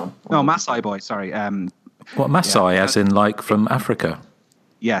 hang on. No, Maasai Boys, sorry. What, Maasai, as in like from Africa?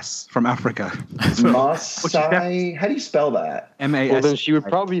 Yes, from Africa. Maasai. How do you spell that? M-A-S. Well, then she would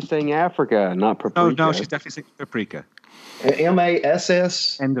probably be saying Africa, not paprika. No, she's definitely singing paprika.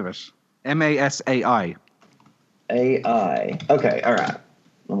 M-A-S-S? End of it. M-A-S-A-I. A-I. Okay, all right. I'm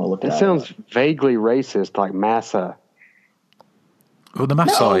going to look That sounds vaguely racist, like massa. Well, the No,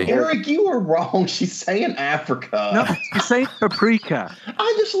 Maasai. Eric, you were wrong. She's saying Africa. No, she's saying paprika.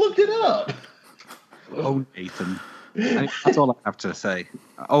 I just looked it up. Oh, Nathan. That's all I have to say.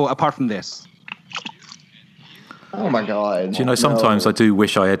 Oh, apart from this. Oh, my God. Do you know, sometimes I do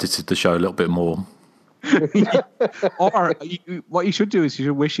wish I edited the show a little bit more. Or what you should do is you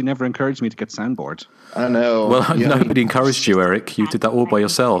should wish you never encouraged me to get soundboard. I know. Well, nobody encouraged you, Eric. You did that all by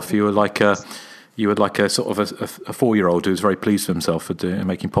yourself. You were like a sort of a 4-year-old who was very pleased with himself for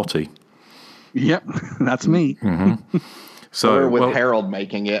making potty. Yep, that's me. Mm-hmm. So or with Harold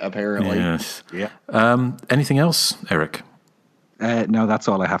making it, apparently. Yes. Yeah. Anything else, Eric? No, that's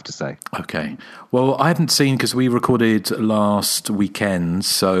all I have to say. Okay. Well, I haven't seen, because we recorded last weekend,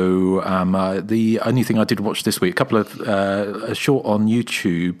 so the only thing I did watch this week, a couple of a short on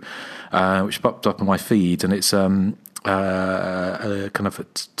YouTube, which popped up on my feed, and it's a kind of a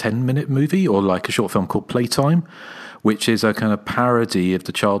 10-minute movie, or like a short film called Playtime, which is a kind of parody of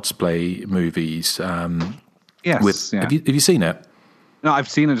the Child's Play movies. Yes. Have you seen it? No, I've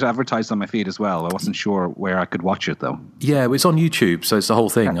seen it advertised on my feed as well. I wasn't sure where I could watch it, though. Yeah, it's on YouTube, so it's the whole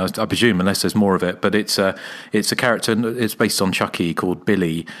thing, I presume, unless there's more of it. But it's a character, it's based on Chucky, called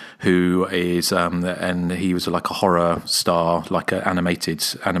Billy, who is, and he was like a horror star, like an animated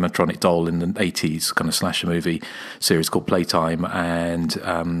animatronic doll in the 80s, kind of slasher movie series called Playtime.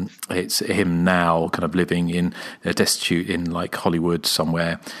 And it's him now kind of living destitute in like Hollywood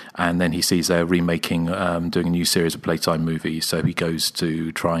somewhere. And then he sees they're remaking, doing a new series of Playtime movies. So he goes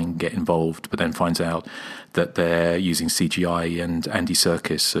to try and get involved, but then finds out that they're using CGI, and Andy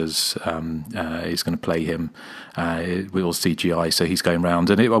Serkis is going to play him with all CGI. So he's going around,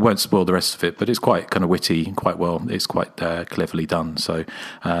 and I won't spoil the rest of it, but it's quite kind of witty, quite well. It's quite cleverly done. So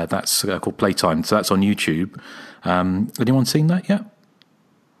that's called Playtime. So that's on YouTube. Anyone seen that yet?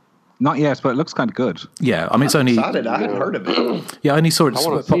 Not yet, but it looks kind of good. Yeah, I mean, it's only. Excited. I hadn't heard of it. Yeah, I only saw it. I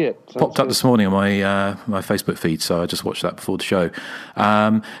want to see it. Popped up this morning on my Facebook feed, so I just watched that before the show.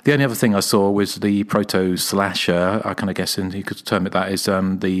 The only other thing I saw was the proto slasher. I kind of guess, and you could term it that, is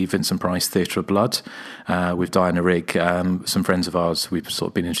the Vincent Price Theatre of Blood with Diana Rigg. Some friends of ours we've sort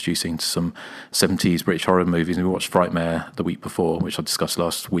of been introducing to some 70s British horror movies, and we watched Frightmare the week before, which I discussed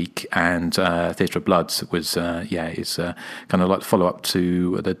last week, and Theatre of Blood was it's kind of like the follow up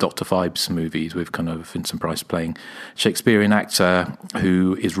to the Dr. Vibes movies, with kind of Vincent Price playing Shakespearean actor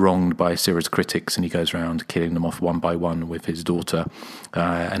who is wronged by a series of critics, and he goes around killing them off one by one with his daughter,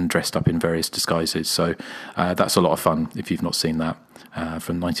 and dressed up in various disguises. So that's a lot of fun if you've not seen that,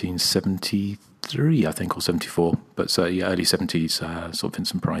 from 1973, 73, I think, or 74. But early 70s, sort of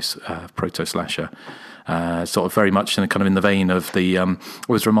Vincent Price, proto slasher. Sort of very much in the vein of the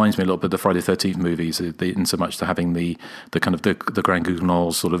always reminds me a little bit of the Friday the 13th movies, in so much to having the kind of the Grand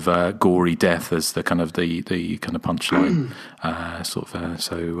Guignol sort of gory death as the kind of punchline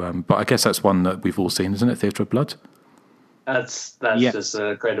but I guess that's one that we've all seen, isn't it? Theatre of Blood. That's just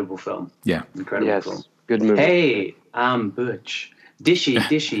a credible film. Yeah, incredible film. Good movie. Hey, I'm Butch.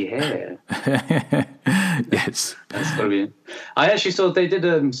 Dishy hair. Yes, that's brilliant. I actually saw they did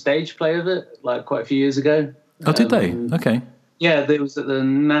a stage play of it like quite a few years ago. Oh, did they? Okay. Yeah, it was at the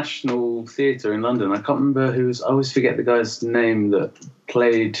National Theatre in London. I can't remember I always forget the guy's name that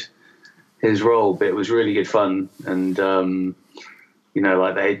played his role, but it was really good fun. And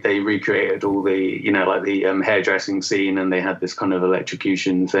like they recreated all the the hairdressing scene, and they had this kind of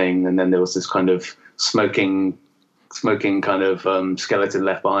electrocution thing, and then there was this kind of smoking kind of skeleton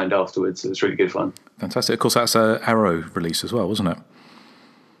left behind afterwards. It was really good fun. Fantastic. Of course, that's an Arrow release as well, wasn't it?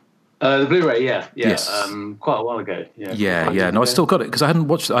 The Blu-ray, yeah. Yes. Quite a while ago. Yeah. No, I still got it because I hadn't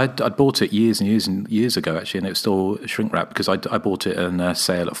watched it. I'd bought it years and years and years ago, actually, and it was still shrink wrapped because I bought it in a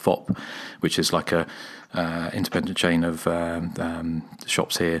sale at FOP, which is like a independent chain of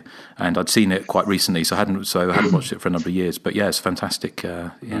shops here, and I'd seen it quite recently, so I hadn't watched it for a number of years. But yeah, it's a fantastic,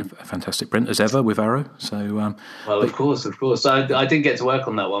 a fantastic print as ever with Arrow. So well, of course. I didn't get to work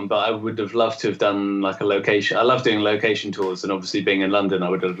on that one, but I would have loved to have done like a location. I love doing location tours, and obviously being in London, I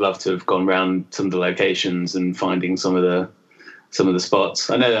would have loved to have gone around some of the locations and finding some of the spots.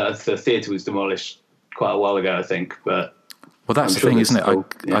 I know that the theatre was demolished quite a while ago, I think, but. Well, that's the thing, isn't it?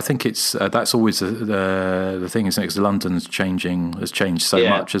 I think it's that's always the thing, isn't it? Because London's has changed so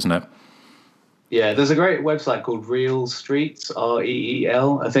much, isn't it? Yeah, there's a great website called Reel Streets,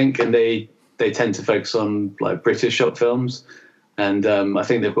 REEL, I think, and they tend to focus on like British short films, and I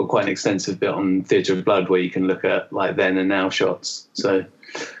think they've got quite an extensive bit on Theatre of Blood where you can look at like then and now shots. So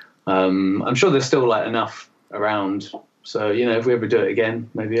I'm sure there's still like enough around. So if we ever do it again,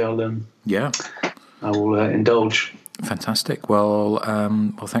 maybe I will indulge. Fantastic. Well,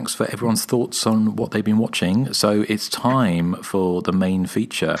 thanks for everyone's thoughts on what they've been watching. So it's time for the main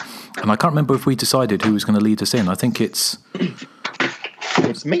feature. And I can't remember if we decided who was going to lead us in. I think it's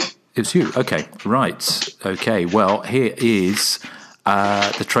me. It's you. Okay. Right. Okay. Well, here is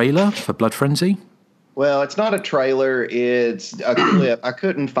the trailer for Blood Frenzy. Well, it's not a trailer. It's a clip. I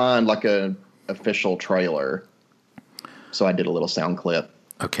couldn't find like an official trailer, so I did a little sound clip.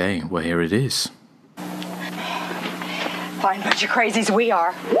 Okay. Well, here it is. Fine bunch of crazies we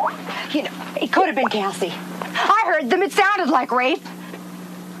are. It could have been Cassie. I heard them. It sounded like rape.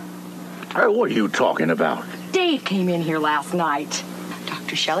 What are you talking about? Dave came in here last night.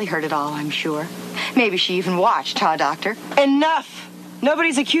 Dr. Shelley heard it all, I'm sure. Maybe she even watched, huh, Doctor? Enough!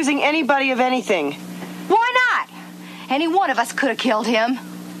 Nobody's accusing anybody of anything. Why not? Any one of us could have killed him.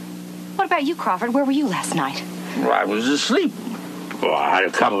 What about you, Crawford? Where were you last night? Well, I was asleep. Well, I had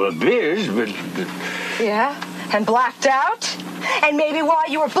a couple of beers, but... Yeah? And blacked out? And maybe while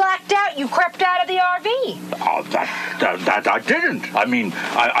you were blacked out, you crept out of the RV. Oh, that I didn't. I mean,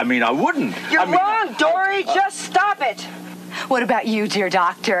 I wouldn't. You're wrong, Dory. Just stop it. What about you, dear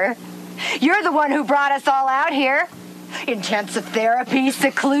doctor? You're the one who brought us all out here. Intensive therapy,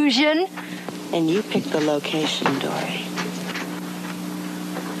 seclusion. And you picked the location, Dory.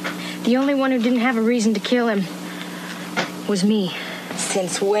 The only one who didn't have a reason to kill him was me.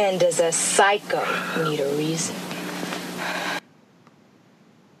 Since when does a psycho need a reason?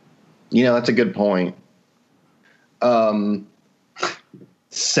 That's a good point. 7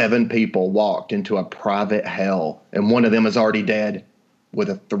 people walked into a private hell, and one of them is already dead with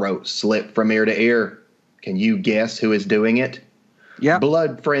a throat slit from ear to ear. Can you guess who is doing it? Yeah.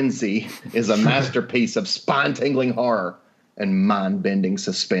 Blood Frenzy is a masterpiece of spine-tingling horror and mind-bending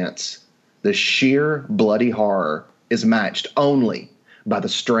suspense. The sheer bloody horror is matched only by the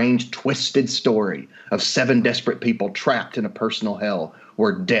strange, twisted story of 7 desperate people trapped in a personal hell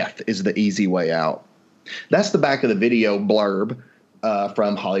where death is the easy way out. That's the back of the video blurb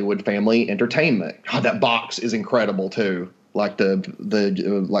from Hollywood Family Entertainment. Oh, that box is incredible too. Like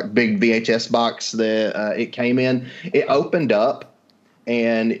the like big VHS box that it came in. It opened up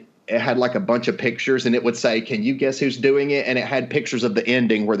and it had like a bunch of pictures, and it would say, "Can you guess who's doing it?" And it had pictures of the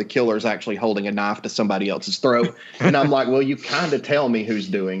ending where the killer is actually holding a knife to somebody else's throat. And I'm like, well, you kind of tell me who's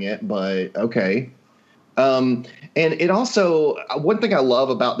doing it, but okay. And it also, one thing I love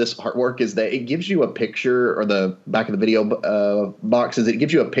about this artwork is that it gives you a picture, or the back of the video box is it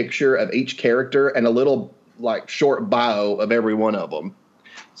gives you a picture of each character and a little like short bio of every one of them.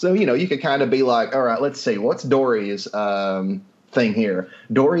 So, you could kind of be like, all right, let's see, what's Dory's thing here.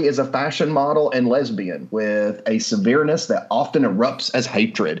 Dory is a fashion model and lesbian with a severeness that often erupts as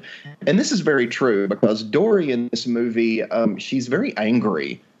hatred. And this is very true because Dory in this movie, she's very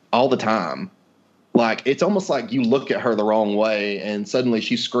angry all the time. Like, it's almost like you look at her the wrong way and suddenly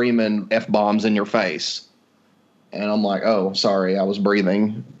she's screaming F-bombs in your face. And I'm like, oh, sorry, I was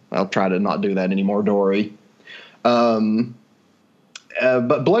breathing. I'll try to not do that anymore, Dory. But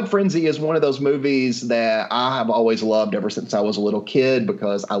Blood Frenzy is one of those movies that I have always loved ever since I was a little kid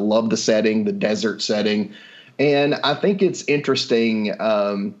because I love the setting, the desert setting. And I think it's interesting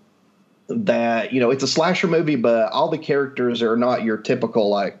that, it's a slasher movie, but all the characters are not your typical,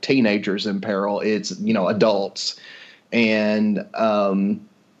 like, teenagers in peril. It's, adults. And, I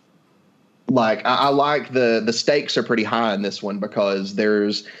like the stakes are pretty high in this one because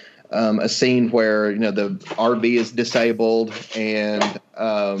there's a scene where, the RV is disabled and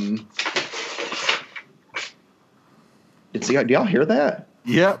do y'all hear that?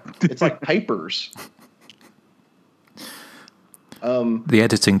 Yep. It's like papers. The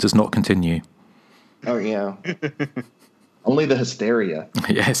editing does not continue. Oh, yeah. Only the hysteria.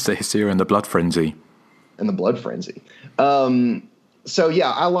 Yes, the hysteria and the blood frenzy. So, yeah,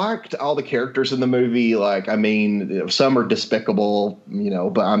 I liked all the characters in the movie. Like, some are despicable,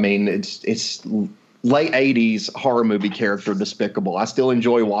 but it's late 80s horror movie character despicable. I still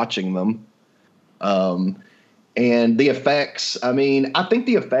enjoy watching them. And the effects, I think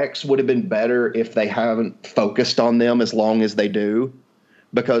the effects would have been better if they haven't focused on them as long as they do,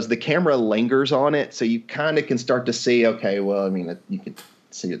 because the camera lingers on it. So you kind of can start to see, okay, well, you can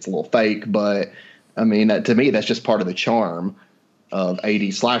see it's a little fake, but to me, that's just part of the charm of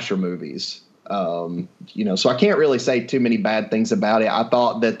 80s slasher movies. So I can't really say too many bad things about it. I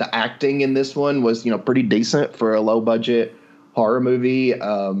thought that the acting in this one was, pretty decent for a low budget horror movie.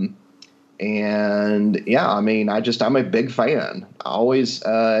 And yeah, I'm a big fan. I always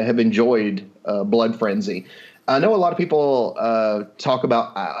have enjoyed Blood Frenzy. I know a lot of people talk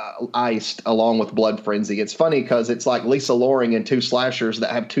about Iced along with Blood Frenzy. It's funny because it's like Lisa Loring in two slashers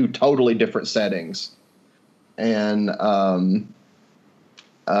that have two totally different settings. And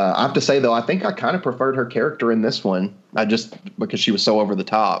I have to say, though, I think I kind of preferred her character in this one. Because she was so over the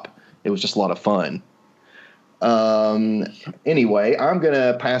top. It was just a lot of fun. Anyway, I'm going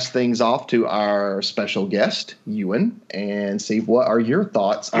to pass things off to our special guest, Ewan, and see what are your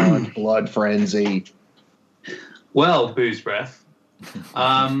thoughts on Blood Frenzy. Well, Booze Breath. Do you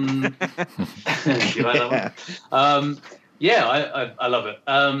like that one? I love it.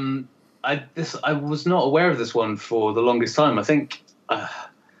 I was not aware of this one for the longest time. I think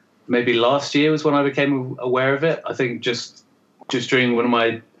maybe last year was when I became aware of it. I think just during one of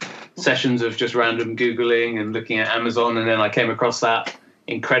my sessions of just random Googling and looking at Amazon, and then I came across that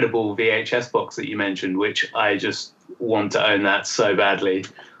incredible VHS box that you mentioned, which I just want to own that so badly.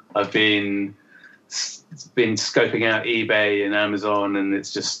 I've been scoping out eBay and Amazon, and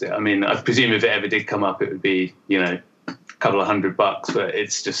it's just, I presume if it ever did come up, it would be, a couple of $100, but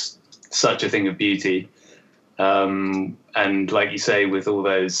it's just such a thing of beauty. And like you say, with all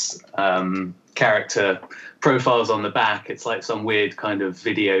those character profiles on the back, it's like some weird kind of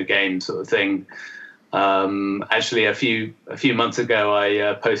video game sort of thing. Actually, a few months ago,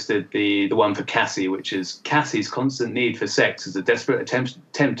 I posted the one for Cassie, which is Cassie's constant need for sex is a desperate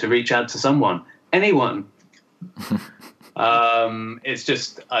attempt to reach out to someone, anyone. It's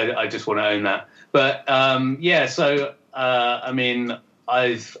just I just want to own that. But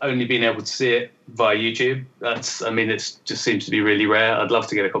I've only been able to see it via YouTube. It just seems to be really rare. I'd love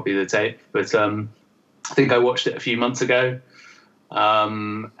to get a copy of the tape, but I think I watched it a few months ago,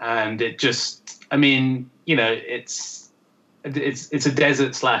 and it just, it's a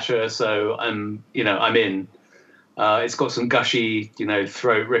desert slasher, so I'm in. It's got some gushy,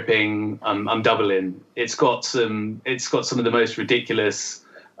 throat ripping. I'm doubling. It's got some of the most ridiculous,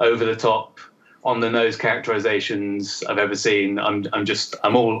 over the top, on the nose characterizations I've ever seen. I'm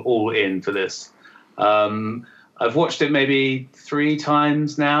all in for this. I've watched it maybe 3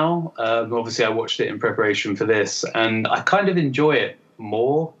 times now. Obviously I watched it in preparation for this, and I kind of enjoy it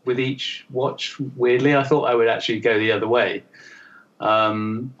more with each watch. Weirdly, I thought I would actually go the other way. I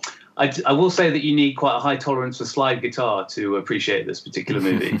will say that you need quite a high tolerance for slide guitar to appreciate this particular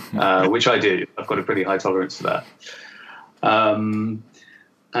movie, which I do. I've got a pretty high tolerance for that.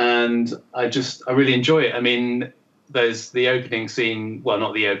 And I really enjoy it. There's the opening scene, well,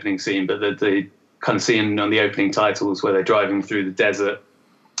 not the opening scene, but the kind of scene on the opening titles where they're driving through the desert.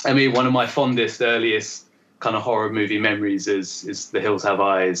 One of my fondest, earliest kind of horror movie memories is The Hills Have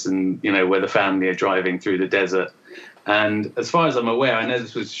Eyes, and, where the family are driving through the desert. And as far as I'm aware, I know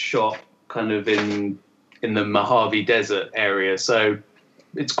this was shot kind of in in the Mojave Desert area. So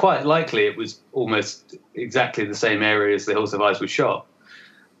it's quite likely it was almost exactly the same area as The Hills Have Eyes was shot.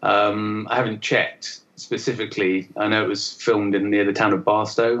 I haven't checked specifically. I know it was filmed near the town of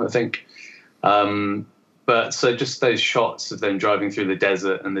Barstow, I think. But so just those shots of them driving through the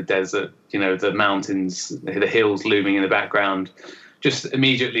desert, and the desert, the mountains, the hills looming in the background, just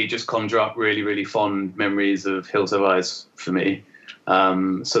immediately just conjure up really, really fond memories of Hills Have Eyes for me.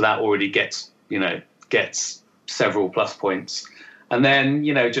 So that already gets several plus points. And then,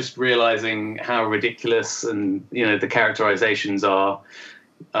 just realizing how ridiculous and, the characterizations are,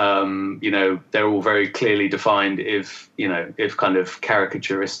 they're all very clearly defined if kind of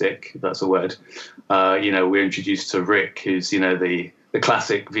caricaturistic, if that's a word. We're introduced to Rick, who's, the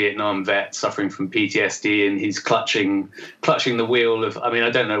classic Vietnam vet suffering from PTSD, and he's clutching the wheel of, I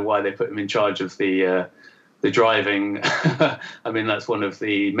don't know why they put him in charge of the driving. That's one of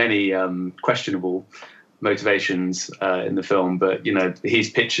the many questionable motivations in the film, but he's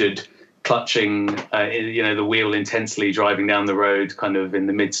pictured clutching the wheel intensely, driving down the road kind of in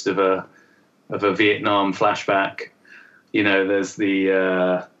the midst of a Vietnam flashback. There's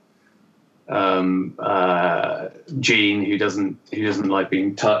the Jean who doesn't like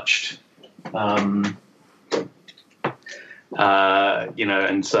being touched, and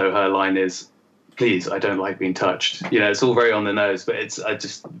so her line is, "Please, I don't like being touched." It's all very on the nose, but it's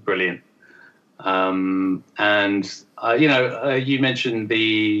just brilliant. You mentioned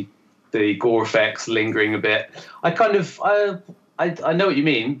the gore effects lingering a bit. I know what you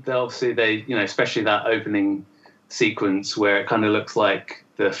mean. Obviously, they, especially that opening sequence where it kind of looks like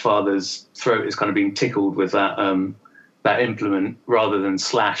the father's throat is kind of being tickled with that implement rather than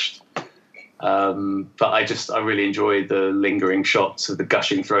slashed. But I really enjoy the lingering shots of the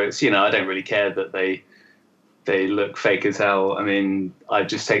gushing throats. I don't really care that they look fake as hell. I'd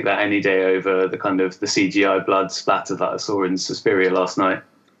just take that any day over the kind of the CGI blood splatter that I saw in Suspiria last night.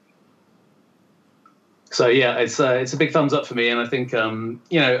 So yeah, it's a big thumbs up for me, and I think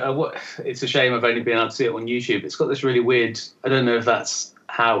it's a shame I've only been able to see it on YouTube. It's got this really weird, I don't know if that's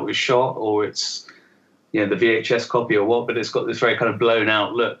how it was shot or it's the VHS copy or what, but it's got this very kind of blown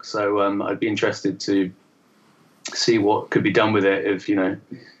out look. So I'd be interested to see what could be done with it if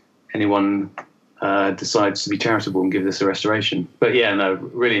anyone decides to be charitable and give this a restoration. But yeah, no,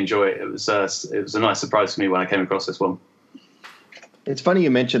 really enjoy it. It was a nice surprise for me when I came across this one. It's funny you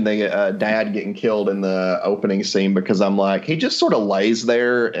mentioned the dad getting killed in the opening scene, because I'm like, he just sort of lays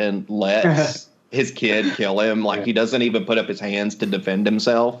there and lets his kid kill him. Like he doesn't even put up his hands to defend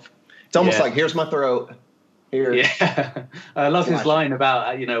himself. It's almost like, here's my throat. Here. Yeah. I love his line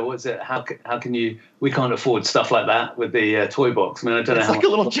about, what's it? How can you, we can't afford stuff like that with the toy box. I don't know. It's like a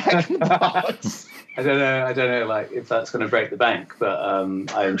little Jack in the Box. I don't know, like if that's going to break the bank, but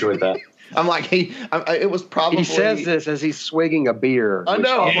I enjoyed that. I'm like, it was probably... He says this as he's swigging a beer. I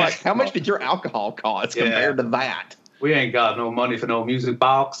know. I'm like, how much did your alcohol cost compared to that? We ain't got no money for no music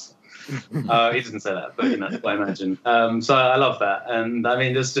box. He doesn't say that, but I imagine. So I love that. And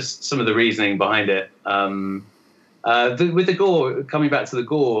there's just some of the reasoning behind it. With the gore, coming back to the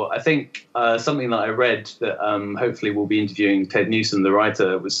gore, I think something that I read that hopefully we'll be interviewing Ted Newsom, the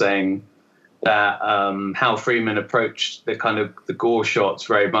writer, was saying that Hal Freeman approached the kind of the gore shots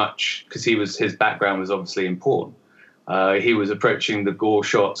very much because his background was obviously in porn. He was approaching the gore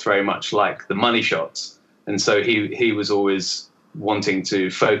shots very much like the money shots, and so he was always wanting to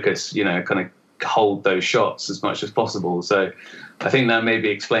focus, kind of hold those shots as much as possible. So I think that maybe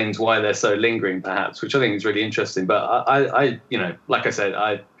explains why they're so lingering, perhaps, which I think is really interesting. But I like I said,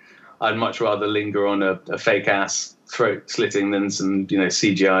 I'd much rather linger on a fake ass throat slitting than some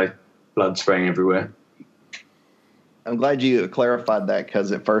CGI blood spraying everywhere. I'm glad you clarified that,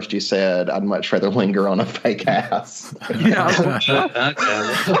 because at first you said I'd much rather linger on a fake ass. Okay,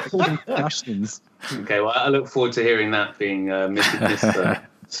 well, I look forward to hearing that being missed.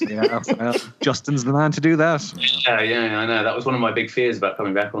 Yeah, well, Justin's the man to do that. Yeah, I know. That was one of my big fears about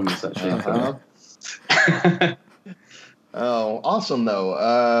coming back on this, actually. Oh, awesome,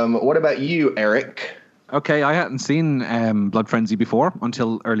 though. What about you, Eric? Okay, I hadn't seen Blood Frenzy before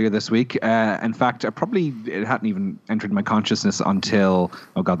until earlier this week. In fact, it hadn't even entered my consciousness until,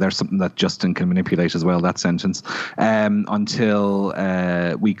 oh God, there's something that Justin can manipulate as well, that sentence, until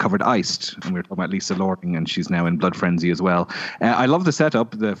we covered Iced, and we were talking about Lisa Loring, and she's now in Blood Frenzy as well. I love the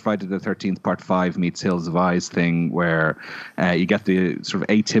setup, the Friday the 13th Part 5 meets Hills of Eyes thing, where you get the sort of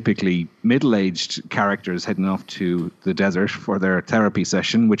atypically middle-aged characters heading off to the desert for their therapy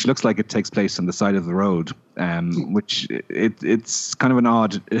session, which looks like it takes place on the side of the road, which it's kind of an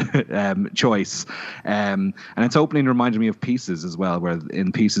odd choice. And its opening reminded me of Pieces as well, where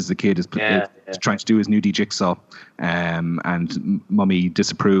in Pieces the kid is trying to do his nudie jigsaw, and mummy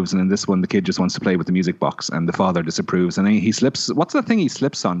disapproves, and in this one the kid just wants to play with the music box, and the father disapproves, and he slips. What's the thing he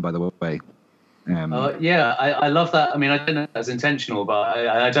slips on, by the way? I love that. I mean, I don't know if that's intentional, but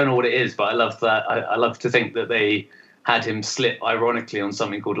I don't know what it is, but I love that. I love to think that they had him slip ironically on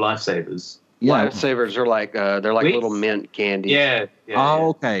something called Lifesavers. Yeah, Lifesavers are like they're like little mint candies. Yeah.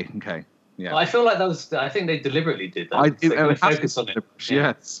 Okay. Yeah. Well, I feel like that was. I think they deliberately did that. Focus on it.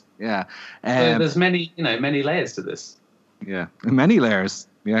 Yes. Yeah. So there's many layers to this. Yeah, many layers.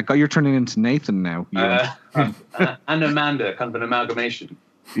 Yeah, you're turning into Nathan now. And Amanda, kind of an amalgamation.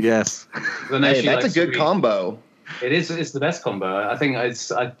 Yes. Hey, that's a good combo. It is. It's the best combo. I think I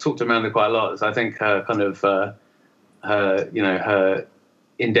talked to Amanda quite a lot. So I think her kind of her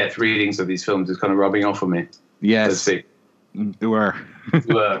in-depth readings of these films is kind of rubbing off on me. Yes, they were.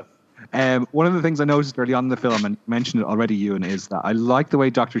 One of the things I noticed early on in the film, and mentioned it already, Ewan, is that I like the way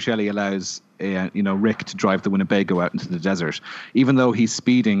Dr. Shelley allows Rick to drive the Winnebago out into the desert. Even though he's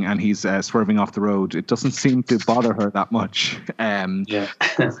speeding and he's swerving off the road, it doesn't seem to bother her that much.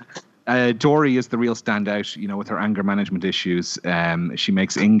 Dory is the real standout, with her anger management issues. She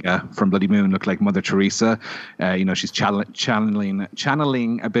makes Inga from Bloody Moon look like Mother Teresa. She's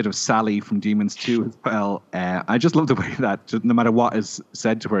channeling a bit of Sally from Demons 2 as well. I just love the way that no matter what is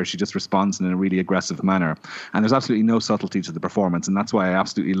said to her, she just responds in a really aggressive manner. And there's absolutely no subtlety to the performance, and that's why I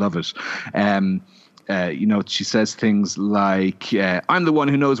absolutely love it. She says things like, I'm the one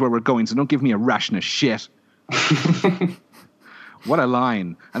who knows where we're going, so don't give me a ration of shit. What a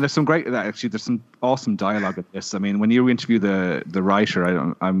line. And there's some awesome dialogue at this. I mean, when you interview the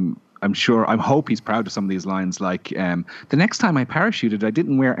writer, I hope he's proud of some of these lines, like, the next time I parachuted, I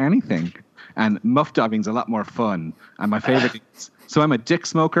didn't wear anything. And muff diving's a lot more fun. And my favorite is, so I'm a dick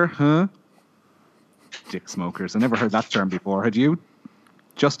smoker, huh? Dick smokers. I never heard that term before. Had you?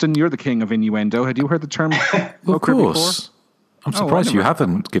 Justin, you're the king of innuendo. Had you heard the term of course. Before? I'm surprised you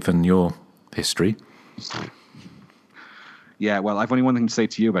haven't, given your history. Yeah, well, I've only one thing to say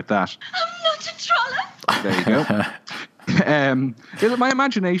to you about that. I'm not a troller. There you go. Is it my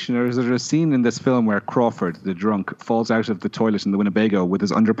imagination, or is there a scene in this film where Crawford, the drunk, falls out of the toilet in the Winnebago with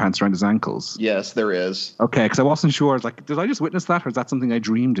his underpants around his ankles? Yes, there is. Okay, because I wasn't sure. Like, did I just witness that, or is that something I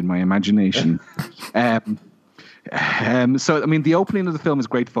dreamed in my imagination? So, I mean, the opening of the film is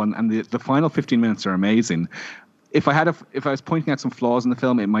great fun, and the final 15 minutes are amazing. If I was pointing out some flaws in the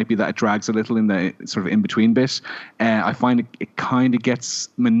film, it might be that it drags a little in the sort of in-between bit. I find it kind of gets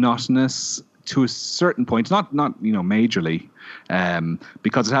monotonous to a certain point, not majorly,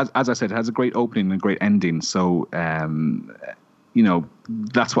 because it has, as I said, it has a great opening and a great ending. So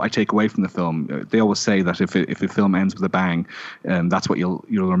that's what I take away from the film. They always say that if a film ends with a bang, that's what you'll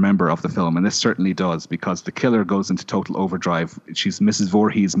remember of the film, and this certainly does, because the killer goes into total overdrive. She's Mrs.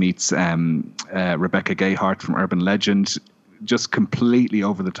 Voorhees meets Rebecca Gayheart from Urban Legend, just completely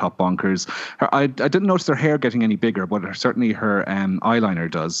over the top bonkers. I didn't notice her hair getting any bigger, but certainly her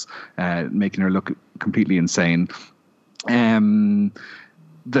eyeliner does, making her look completely insane.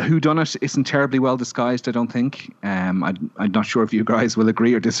 The whodunit isn't terribly well disguised, I don't think. I'm not sure if you guys will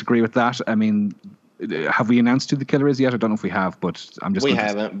agree or disagree with that. I mean, have we announced who the killer is yet? I don't know if we have, but I'm just... We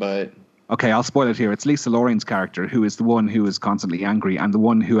haven't, but... Okay, I'll spoil it here. It's Lisa Loring's character, who is the one who is constantly angry and the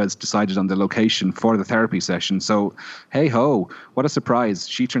one who has decided on the location for the therapy session. So, hey ho, what a surprise.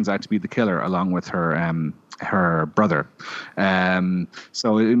 She turns out to be the killer along with her brother.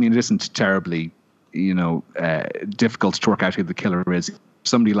 So, I mean, it isn't terribly, difficult to work out who the killer is.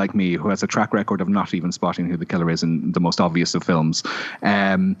 Somebody like me who has a track record of not even spotting who the killer is in the most obvious of films.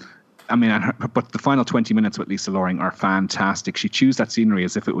 But the final 20 minutes with Lisa Loring are fantastic. She chews that scenery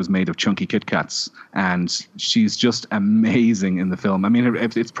as if it was made of chunky Kit Kats, and she's just amazing in the film. I mean,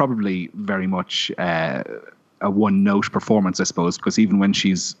 it's probably very much a one-note performance, I suppose, because even when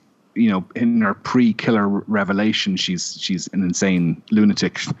she's in her pre-killer revelation, she's an insane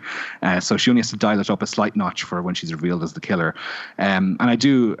lunatic. So she only has to dial it up a slight notch for when she's revealed as the killer. And I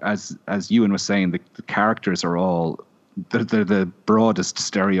do, as Ewan was saying, the characters are all they're the broadest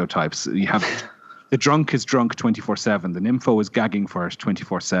stereotypes. You have the drunk is drunk 24/7. The nympho is gagging for it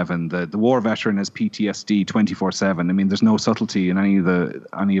 24/7. The war veteran has PTSD 24/7. I mean, there's no subtlety in any of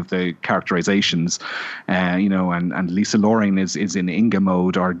the characterizations, and Lisa Loring is in Inga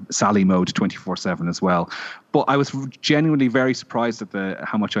mode or Sally mode 24/7 as well. But I was genuinely very surprised at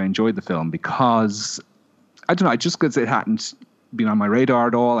how much I enjoyed the film, because I don't know, just because it hadn't been on my radar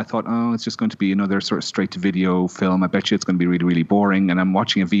at all. I thought, oh, it's just going to be another sort of straight-to-video film. I bet you it's going to be really, really boring. And I'm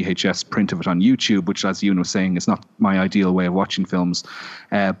watching a VHS print of it on YouTube, which, as Ewan was saying, is not my ideal way of watching films.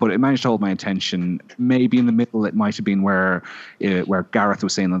 But it managed to hold my attention. Maybe in the middle, it might have been where Gareth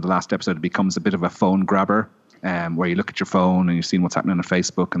was saying on the last episode, it becomes a bit of a phone grabber, where you look at your phone and you're seeing what's happening on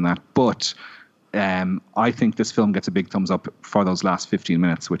Facebook and that. But I think this film gets a big thumbs up for those last 15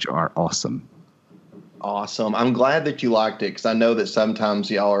 minutes, which are awesome. Awesome. I'm glad that you liked it, because I know that sometimes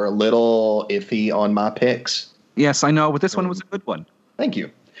y'all are a little iffy on my picks. Yes, I know, but this one was a good one. Thank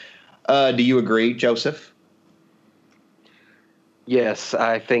you. Do you agree, Joseph? Yes,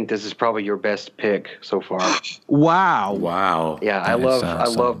 I think this is probably your best pick so far. Wow. Yeah, I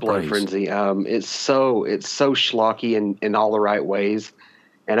love Blood Frenzy. It's so schlocky in all the right ways.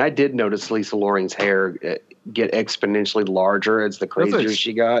 And I did notice Lisa Loring's hair get exponentially larger as the crazier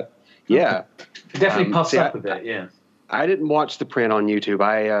she got. Yeah. It definitely puffs up a bit, yeah. I didn't watch the print on YouTube.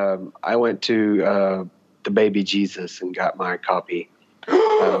 I went to the Baby Jesus and got my copy.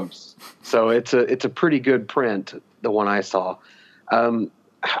 So it's a pretty good print, the one I saw.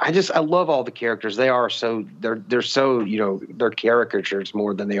 I love all the characters. They're so they're caricatures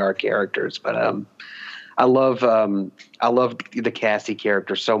more than they are characters. But I love the Cassie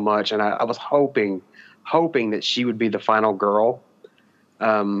character so much, and I was hoping that she would be the final girl.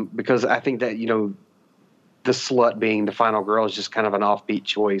 Because I think that, the slut being the final girl is just kind of an offbeat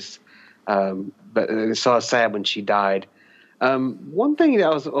choice. But it's so sad when she died. One thing that I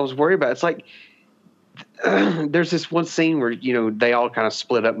was worried about, it's like, there's this one scene where, they all kind of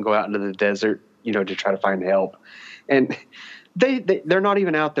split up and go out into the desert, to try to find help. And they're not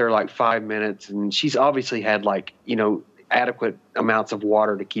even out there like 5 minutes. And she's obviously had adequate amounts of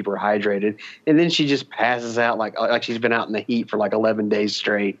water to keep her hydrated, and then she just passes out like she's been out in the heat for like 11 days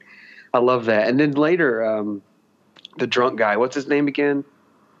straight. I love that. And then later, the drunk guy, what's his name again?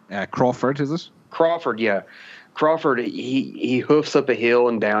 Crawford, is it? Crawford, yeah. Crawford, he hoofs up a hill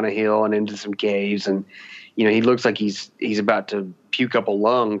and down a hill and into some caves, and he looks like he's about to puke up a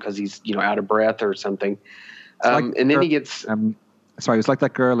lung because he's out of breath or something. And then he gets. Sorry, it's like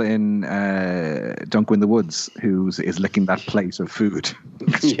that girl in Dunk in the Woods who is licking that plate of food.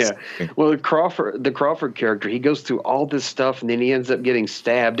 Yeah. Well, the Crawford character, he goes through all this stuff and then he ends up getting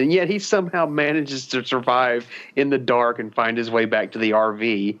stabbed, and yet he somehow manages to survive in the dark and find his way back to the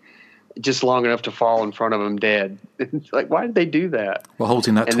RV just long enough to fall in front of him dead. It's like, why did they do that? Well,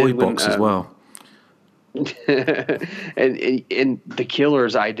 holding that toy box as well. and the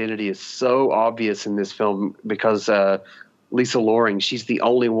killer's identity is so obvious in this film because Lisa Loring, she's the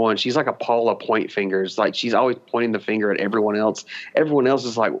only one. She's like a Paula Point Fingers. Like, she's always pointing the finger at everyone else. Everyone else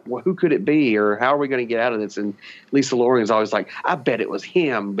is like, well, who could it be? Or how are we going to get out of this? And Lisa Loring is always like, I bet it was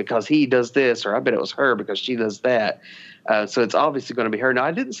him because he does this, or I bet it was her because she does that. So it's obviously going to be her. Now,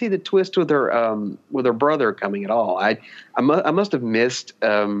 I didn't see the twist with her brother coming at all. I must have missed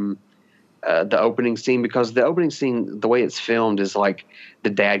the opening scene, because the opening scene, the way it's filmed, is like the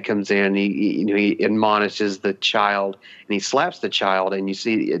dad comes in, he admonishes the child and he slaps the child, and you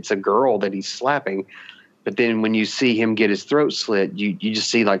see it's a girl that he's slapping. But then when you see him get his throat slit, you just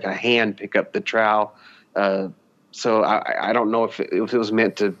see like a hand pick up the trowel. So I don't know if it was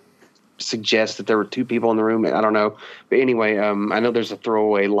meant to suggest that there were two people in the room. I don't know. But anyway, I know there's a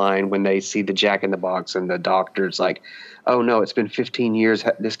throwaway line when they see the Jack in the Box and the doctor's like, oh no, it's been 15 years.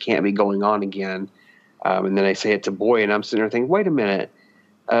 This can't be going on again. And then they say it's a boy, and I'm sitting there thinking, wait a minute.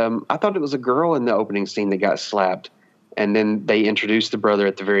 I thought it was a girl in the opening scene that got slapped. And then they introduced the brother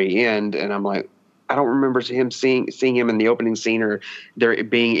at the very end, and I'm like, I don't remember seeing him in the opening scene, or there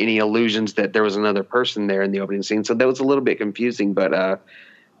being any illusions that there was another person there in the opening scene. So that was a little bit confusing, but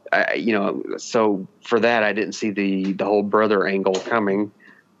so for that, I didn't see the whole brother angle coming.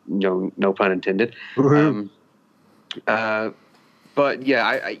 No pun intended. But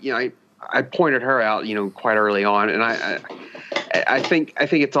yeah, I pointed her out, quite early on, and I think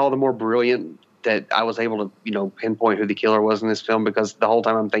it's all the more brilliant that I was able to, pinpoint who the killer was in this film, because the whole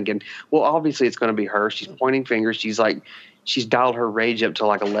time I'm thinking, well, obviously it's going to be her. She's pointing fingers. She's dialed her rage up to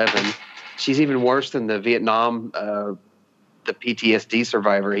like 11. She's even worse than the Vietnam, the PTSD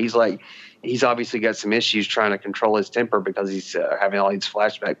survivor. He's obviously got some issues trying to control his temper because he's having all these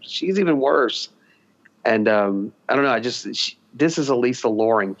flashbacks. She's even worse. And I don't know. This is a Lisa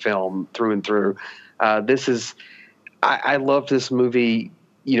Loring film through and through. I love this movie,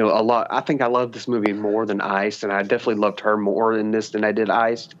 a lot. I think I love this movie more than Iced, and I definitely loved her more in this than I did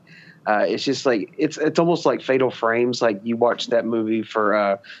Iced. It's just like, it's almost like Fatal Frames. Like, you watch that movie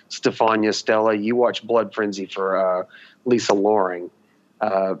for Stefania Stella, you watch Blood Frenzy for Lisa Loring.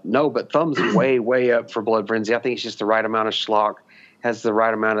 No, but thumbs way up for Blood Frenzy. I think it's just the right amount of schlock, has the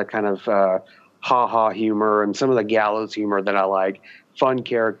right amount of kind of ha-ha humor and some of the gallows humor that I like. Fun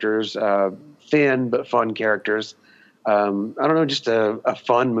characters, thin but fun characters. I don't know, just a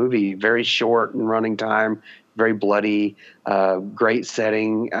fun movie, very short in running time, very bloody, great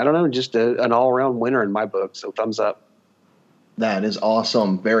setting. I don't know, just an all-around winner in my book, so thumbs up. That is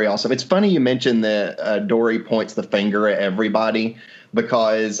awesome. Very awesome. It's funny you mentioned that Dory points the finger at everybody,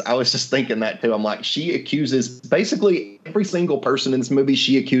 because I was just thinking that too. I'm like, she accuses basically every single person in this movie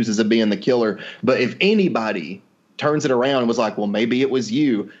she accuses of being the killer. But if anybody turns it around and was like, well, maybe it was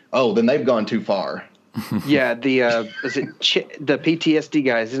you, oh, then they've gone too far. Yeah, the the PTSD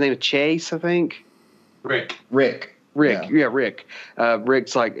guy, his name is Chase, I think. Rick. Yeah, Rick.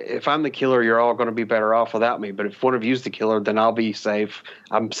 Rick's like, if I'm the killer, you're all going to be better off without me. But if one of you's the killer, then I'll be safe.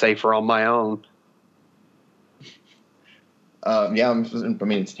 I'm safer on my own. I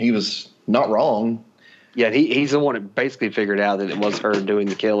mean, he was not wrong. Yeah, he's the one that basically figured out that it was her doing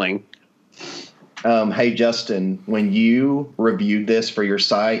the killing. Hey, Justin, when you reviewed this for your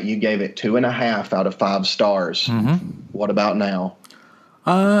site, you gave it 2.5 out of 5 stars. Mm-hmm. What about now?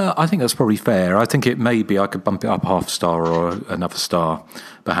 I think that's probably fair. I think I could bump it up half a star or another star,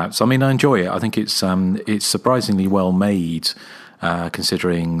 perhaps. I mean, I enjoy it. I think it's surprisingly well made,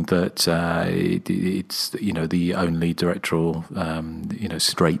 considering that it's the only directorial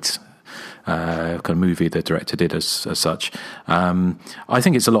straight kind of movie the director did as such. I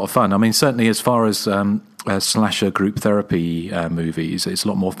think it's a lot of fun. I mean, certainly as far as slasher group therapy movies, it's a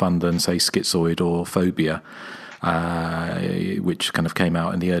lot more fun than, say, Schizoid or Phobia, which kind of came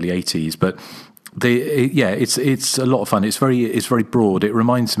out in the early 80s. But it's a lot of fun. It's very broad. It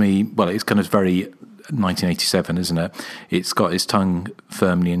reminds me, well, it's kind of very 1987, isn't it? It's got its tongue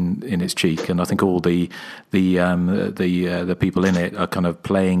firmly in its cheek, and I think all the people in it are kind of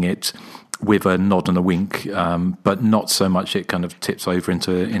playing it with a nod and a wink, but not so much it kind of tips over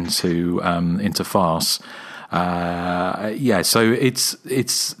into farce. So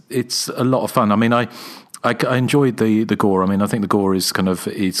it's a lot of fun. I mean, I enjoyed the gore. I mean, I think the gore is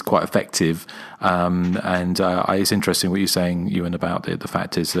quite effective, and it's interesting what you're saying, Ewan, about the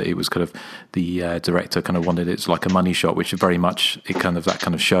fact is that it was kind of the director kind of wanted it's like a money shot, which very much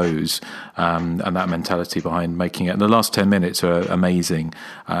that shows, and that mentality behind making it. And the last 10 minutes are amazing.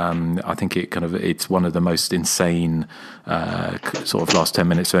 I think it's one of the most insane sort of last 10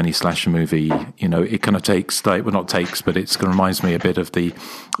 minutes of any slasher movie. It kind of takes but it reminds me a bit of the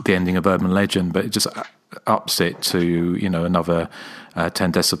ending of Urban Legend, but it just ups it to another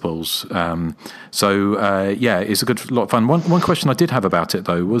 10 decibels. It's a lot of fun. One question I did have about it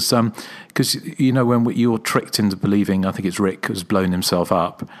though was because when you're tricked into believing, I think it's Rick has blown himself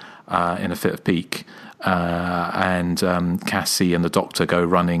up in a fit of pique, and Cassie and the doctor go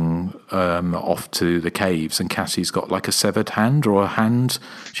running off to the caves, and Cassie's got like a severed hand or a hand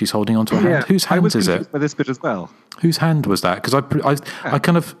she's holding onto a hand. Whose hand is it? For this bit as well. Whose hand was that? Because I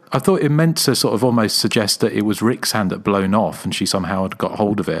thought it meant to sort of almost suggest that it was Rick's hand that blown off, and she somehow had got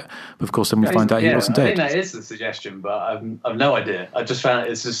hold of it. But of course, then we find out he wasn't dead. I think that is the suggestion, but I've no idea. I just found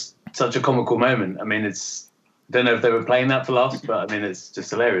it's just such a comical moment. I mean, I don't know if they were playing that for laughs, but I mean, it's just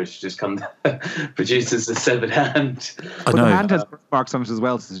hilarious. Just produces a severed hand. But the hand has marks on it as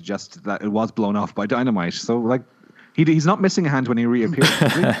well to suggest that it was blown off by dynamite. So, like, he's not missing a hand when he reappears.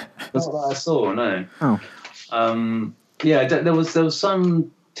 That's what I saw. No. Oh. There was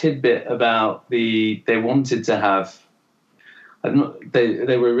some tidbit about they wanted to have.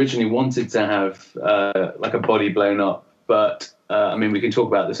 They were originally wanted to have like a body blown up, but I mean, we can talk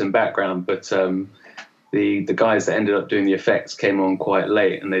about this in background, but the guys that ended up doing the effects came on quite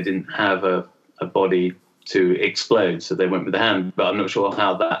late, and they didn't have a body to explode, so they went with the hand. But I'm not sure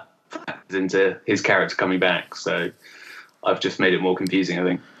how that factors into his character coming back. So I've just made it more confusing, I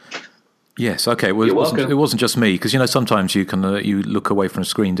think. Yes, okay. Well, it wasn't just me, because sometimes you look away from the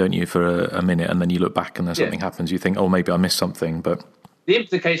screen, don't you, for a minute, and then you look back and then something happens. You think, oh, maybe I missed something, but the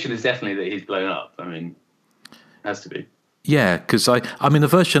implication is definitely that he's blown up. I mean, it has to be. Yeah, because I mean, the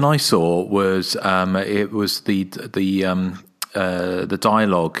version I saw was it was the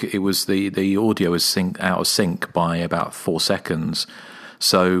dialogue. It was the audio was out of sync by about 4 seconds.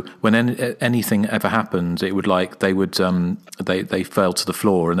 So when anything ever happened, it would they fell to the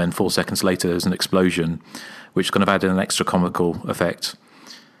floor, and then 4 seconds later there's an explosion, which kind of added an extra comical effect.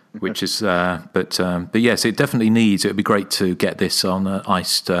 Which is, but yes, it definitely needs. It would be great to get this on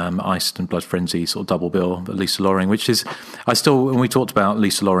Iced and Blood Frenzy sort of double bill. Lisa Loring, which is, when we talked about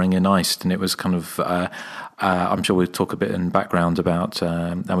Lisa Loring in Iced, and it was kind of. I'm sure we'll talk a bit in background about,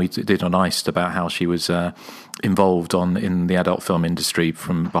 and we did on Iced, about how she was involved in the adult film industry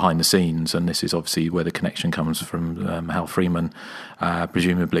from behind the scenes, and this is obviously where the connection comes from. Hal Freeman,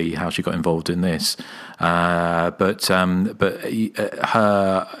 presumably, how she got involved in this, but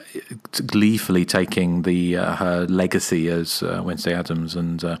her gleefully taking her legacy as Wednesday Addams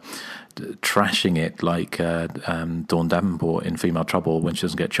and trashing it like Dawn Davenport in Female Trouble when she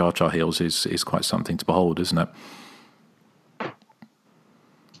doesn't get Cha-Cha heels is quite something to behold, isn't it?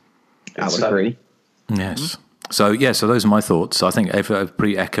 I would agree. Yes. So those are my thoughts. I think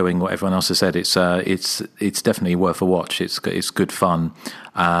pretty echoing what everyone else has said. It's definitely worth a watch. It's good fun,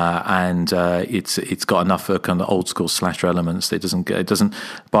 and it's got enough kind of old school slasher elements that it doesn't.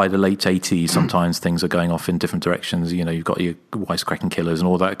 By the late 80s, sometimes things are going off in different directions. You know, you've got your wisecracking killers and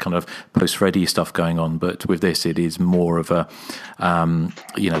all that kind of post Freddy stuff going on. But with this, it is more of a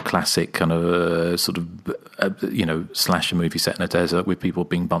classic kind of sort of slasher movie set in a desert with people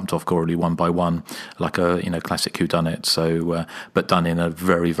being bumped off gorily one by one, like a classic whodunit. So, but done in a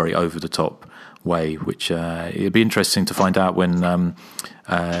very, very over the top way, which it'd be interesting to find out when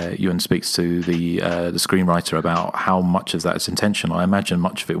Ewan speaks to the screenwriter about how much of that is intentional. I imagine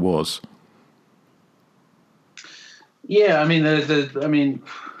much of it was. Yeah, I mean, the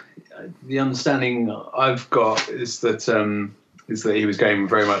understanding I've got is that he was going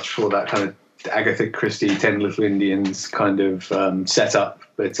very much for that kind of Agatha Christie, 10 Little Indians kind of setup.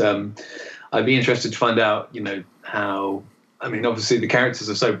 But I'd be interested to find out, how. I mean, obviously the characters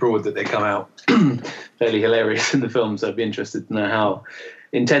are so broad that they come out fairly hilarious in the film. So I'd be interested to know how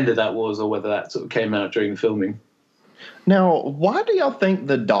intended that was, or whether that sort of came out during the filming. Now, why do y'all think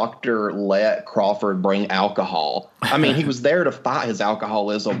the doctor let Crawford bring alcohol? I mean, he was there to fight his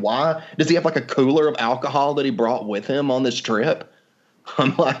alcoholism. Why? Does he have like a cooler of alcohol that he brought with him on this trip?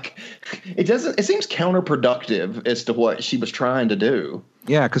 I'm like, it seems counterproductive as to what she was trying to do.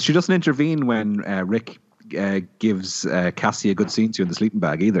 Yeah, because she doesn't intervene when Rick gives Cassie a good scene to in the sleeping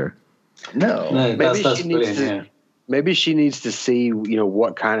bag either. No, maybe she needs to see,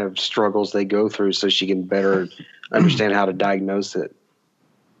 what kind of struggles they go through so she can better understand how to diagnose it.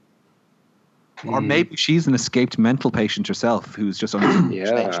 Or maybe she's an escaped mental patient herself who's just on.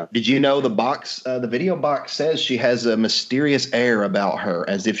 Yeah. Did you know the video box says she has a mysterious air about her,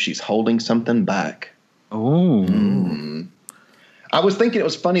 as if she's holding something back. Oh. I was thinking it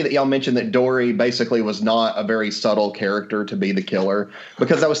was funny that y'all mentioned that Dory basically was not a very subtle character to be the killer,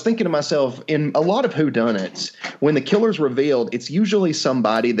 because I was thinking to myself, in a lot of whodunits, when the killer's revealed, it's usually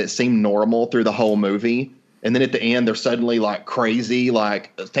somebody that seemed normal through the whole movie, and then at the end they're suddenly like crazy.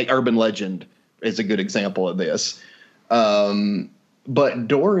 Like, take Urban Legend is a good example of this. But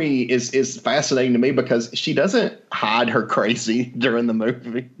Dory is fascinating to me because she doesn't hide her crazy during the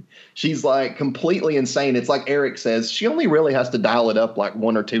movie. She's like completely insane. It's like Eric says, she only really has to dial it up like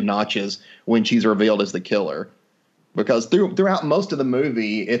 1 or 2 notches when she's revealed as the killer. Because throughout most of the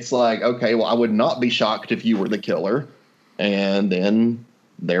movie, it's like, okay, well, I would not be shocked if you were the killer. And then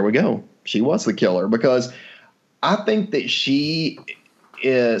there we go. She was the killer, because I think that she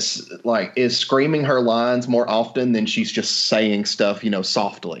is screaming her lines more often than she's just saying stuff,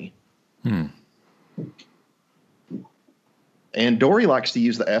 softly. And Dory likes to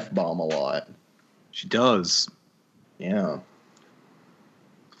use the F-bomb a lot. She does. Yeah.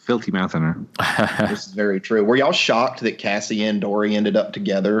 Filthy mouth on her. This is very true. Were y'all shocked that Cassie and Dory ended up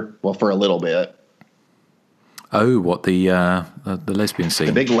together? Well, for a little bit. Oh, what the lesbian scene?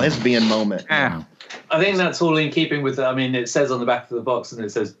 The big lesbian moment. Yeah. I think that's all in keeping with. I mean, it says on the back of the box, and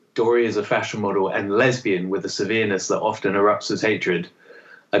it says Dory is a fashion model and lesbian with a severeness that often erupts as hatred.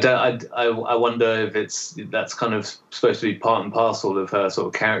 I wonder if that's kind of supposed to be part and parcel of her sort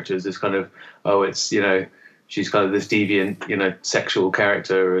of characters. It's kind of, she's kind of this deviant, sexual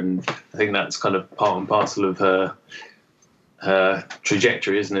character, and I think that's kind of part and parcel of her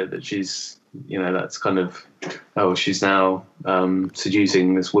trajectory, isn't it? That she's, that's kind of, she's now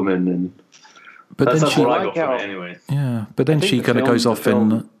seducing this woman, and but that's then what I got from it anyway. Yeah, but then she kind of goes off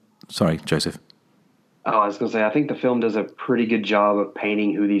in. Sorry, Joseph. Oh, I was going to say, I think the film does a pretty good job of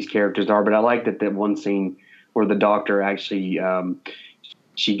painting who these characters are, but I like that one scene where the doctor actually,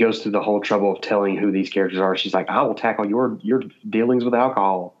 she goes through the whole trouble of telling who these characters are. She's like, I will tackle your dealings with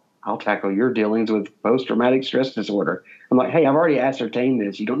alcohol. I'll tackle your dealings with post-traumatic stress disorder. I'm like, hey, I've already ascertained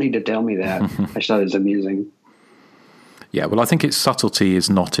this. You don't need to tell me that. I just thought it was amusing. Yeah, well, I think its subtlety is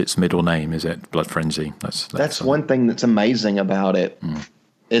not its middle name, is it? Blood Frenzy. That's one thing that's amazing about it.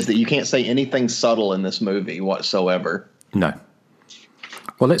 Is that you can't say anything subtle in this movie whatsoever. No.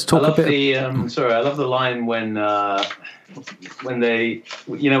 Well, let's talk a bit. I love the line when they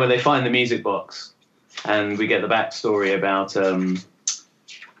find the music box, and we get the backstory about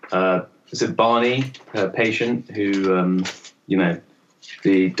is it Barney, her patient, who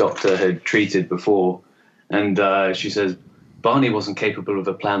the doctor had treated before, and she says Barney wasn't capable of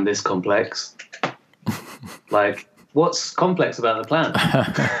a plan this complex. Like, what's complex about the plan?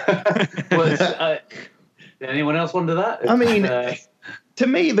 Did anyone else wonder that? I mean, to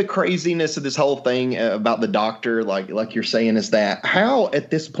me, the craziness of this whole thing about the doctor, like you're saying, is that how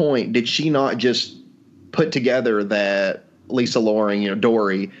at this point did she not just put together that Lisa Loring,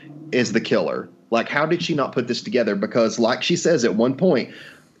 Dory, is the killer? Like, how did she not put this together? Because, like she says at one point,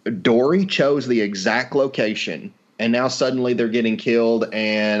 Dory chose the exact location, and now suddenly they're getting killed,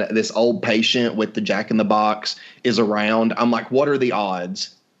 and this old patient with the Jack-in-the-Box is around. I'm like, what are the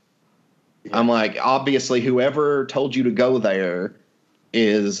odds? Yeah. I'm like, obviously, whoever told you to go there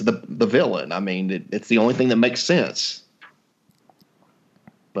is the villain. I mean, it's the only thing that makes sense.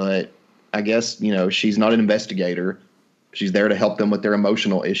 But I guess, she's not an investigator. She's there to help them with their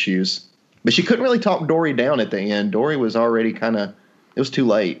emotional issues. But she couldn't really talk Dory down at the end. Dory was already it was too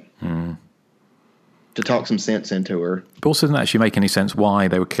late to talk some sense into her. But also doesn't actually make any sense why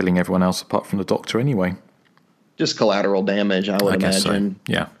they were killing everyone else apart from the doctor anyway. Just collateral damage, I would imagine.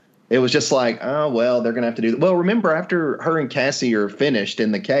 So. Yeah. It was just like, oh, well, they're going to have to do that. Well, remember, after her and Cassie are finished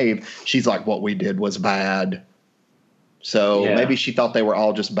in the cave, she's like, what we did was bad. So maybe she thought they were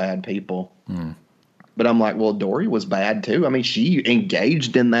all just bad people. But I'm like, well, Dory was bad too. I mean, she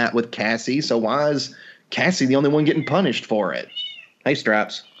engaged in that with Cassie. So why is Cassie the only one getting punished for it? Hey,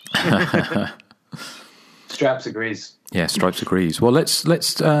 Straps. Straps agrees. Yeah, Stripes agrees. Well, let's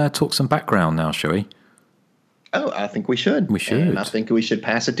talk some background now, shall we? Oh, I think we should. We should. And I think we should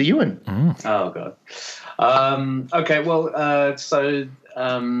pass it to Ewan. Oh, God. Okay, well, so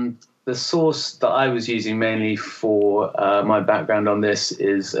the source that I was using mainly for my background on this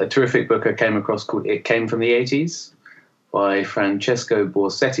is a terrific book I came across called It Came from the 80s by Francesco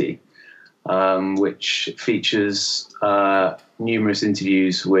Borsetti, which features numerous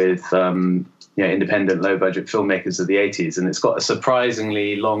interviews with independent, low-budget filmmakers of the 80s, and it's got a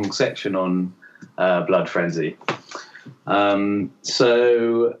surprisingly long section on Blood Frenzy.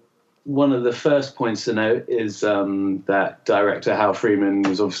 So one of the first points to note is that director Hal Freeman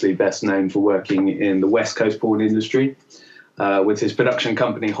was obviously best known for working in the West Coast porn industry with his production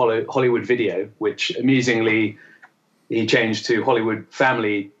company Hollywood Video, which amusingly he changed to Hollywood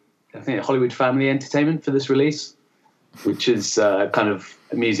Family Entertainment for this release, which is kind of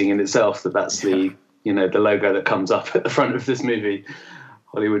amusing in itself that's the logo that comes up at the front of this movie.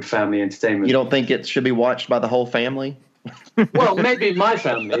 Hollywood Family Entertainment. You don't think it should be watched by the whole family? Well, maybe my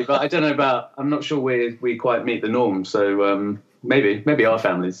family, but I don't know about. I'm not sure we quite meet the norm. So maybe our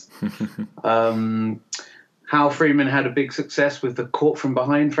families. Hal Freeman had a big success with the Caught from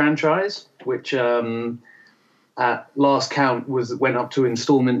Behind franchise, which at last count went up to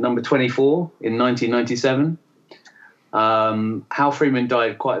installment number 24 in 1997. Hal Freeman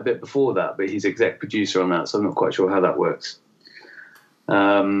died quite a bit before that, but he's exec producer on that, so I'm not quite sure how that works.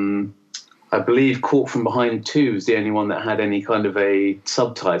 I believe Caught from Behind 2 is the only one that had any kind of a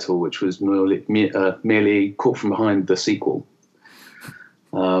subtitle, which was merely Caught from Behind the sequel.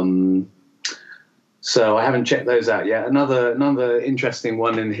 So I haven't checked those out yet. Another interesting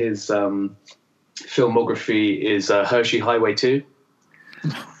one in his filmography is Hershey Highway 2.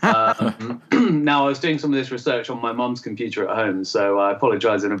 Now, I was doing some of this research on my mum's computer at home, so I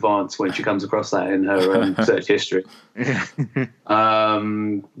apologize in advance when she comes across that in her search history. Weirdly,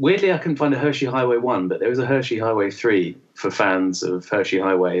 I couldn't find a Hershey Highway 1, but there was a Hershey Highway 3 for fans of Hershey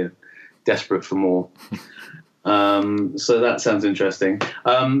Highway desperate for more. So that sounds interesting.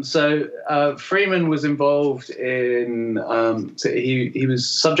 So Freeman was involved in, he was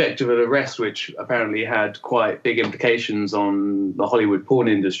subject to an arrest which apparently had quite big implications on the Hollywood porn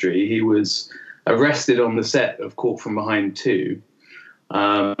industry. He was arrested on the set of Caught from Behind 2.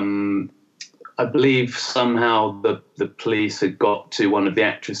 I believe somehow the police had got to one of the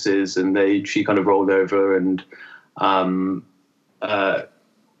actresses and she kind of rolled over and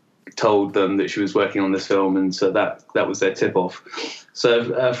told them that she was working on this film, and so that was their tip-off.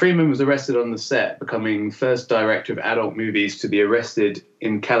 So Freeman was arrested on the set, becoming first director of adult movies to be arrested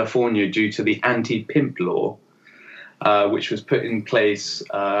in California due to the anti-pimp law, which was put in place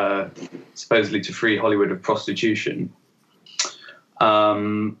supposedly to free Hollywood of prostitution.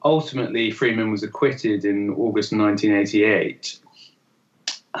 Ultimately, Freeman was acquitted in August 1988,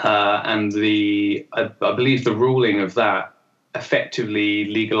 and I believe the ruling of that effectively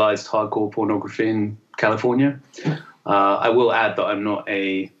legalized hardcore pornography in California. I will add that I'm not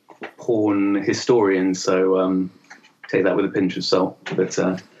a porn historian, so take that with a pinch of salt. But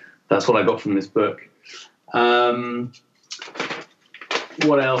that's what I got from this book. What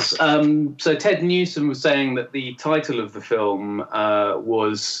else? So Ted Newsom was saying that the title of the film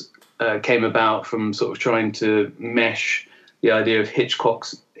came about from sort of trying to mesh the idea of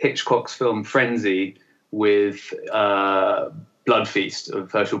Hitchcock's film Frenzy with Blood Feast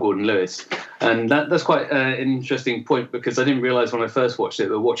of Herschel Gordon Lewis. And that's quite an interesting point, because I didn't realise when I first watched it,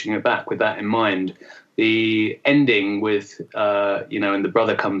 but watching it back with that in mind, the ending with, and the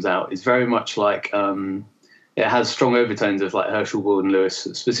brother comes out is very much like, it has strong overtones of like Herschel Gordon Lewis,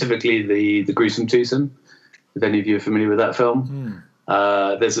 specifically the Gruesome Twosome. If any of you are familiar with that film.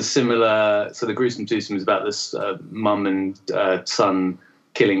 There's a similar, so the Gruesome Twosome is about this mum and son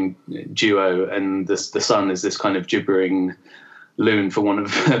killing duo, and the son is this kind of gibbering loon, for want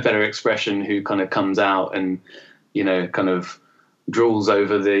of a better expression, who kind of comes out and, kind of drools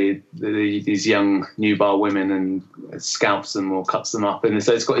over these young nubile women and scalps them or cuts them up, and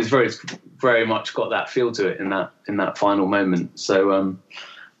so it's very much got that feel to it in that final moment. So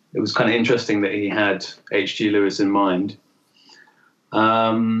it was kind of interesting that he had H.G. Lewis in mind.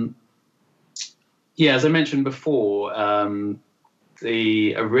 As I mentioned before,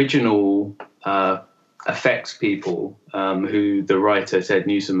 the original effects people, who the writer Ted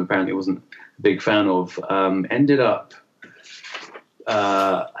Newsom apparently wasn't a big fan of,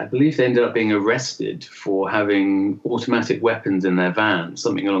 I believe they ended up being arrested for having automatic weapons in their van,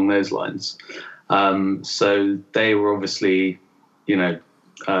 something along those lines. So they were obviously,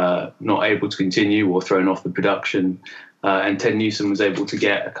 not able to continue or thrown off the production. And Ted Newsom was able to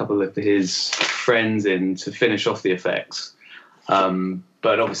get a couple of his friends in to finish off the effects.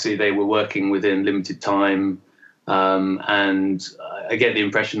 But obviously they were working within limited time. And I get the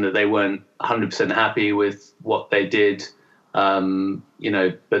impression that they weren't 100% happy with what they did,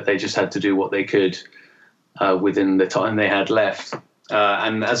 but they just had to do what they could within the time they had left.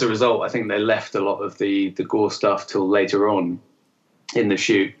 And as a result, I think they left a lot of the gore stuff till later on in the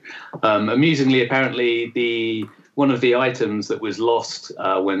shoot. Amusingly, apparently, one of the items that was lost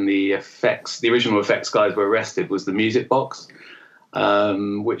when the original effects guys were arrested was the music box,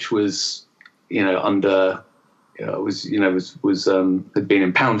 which was, had been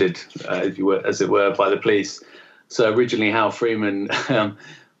impounded, as it were, by the police. So originally, Hal Freeman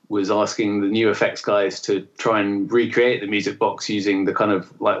was asking the new effects guys to try and recreate the music box using the kind of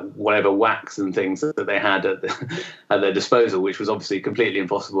like whatever wax and things that they had at their disposal, which was obviously completely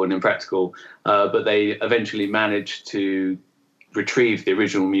impossible and impractical. But they eventually managed to retrieve the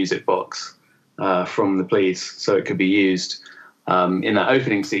original music box from the police so it could be used in that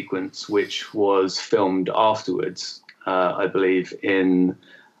opening sequence, which was filmed afterwards, I believe, in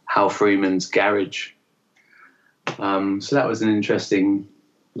Hal Freeman's garage. So that was an interesting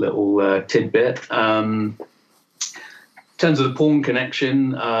little tidbit. In terms of the porn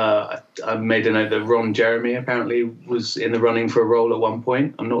connection, I made a note that Ron Jeremy apparently was in the running for a role at one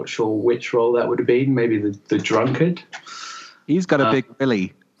point. I'm not sure which role that would have been. Maybe the drunkard. He's got a big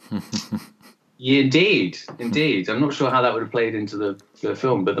willy. Yeah, indeed. I'm not sure how that would have played into the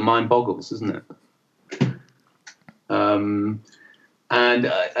film, but the mind boggles, isn't it?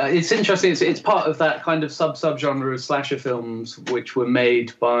 And it's interesting. It's part of that kind of subgenre of slasher films, which were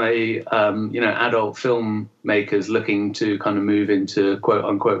made by adult filmmakers looking to kind of move into quote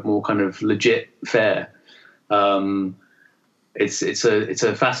unquote more kind of legit fare. It's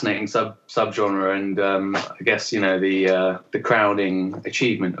a fascinating subgenre, and I guess the crowning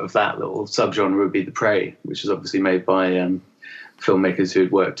achievement of that little subgenre would be The Prey, which is obviously made by filmmakers who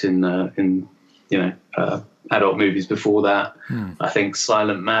had worked in adult movies before that. I think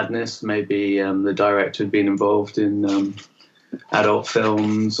Silent Madness, maybe the director had been involved in adult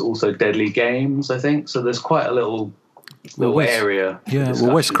films, also Deadly Games, I think. So there's quite a little area. Yeah,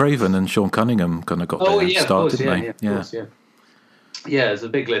 well, Wes Craven and Sean Cunningham kind of got their start, didn't they? Yeah, it's a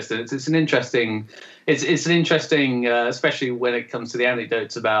big list, and it's an interesting, especially when it comes to the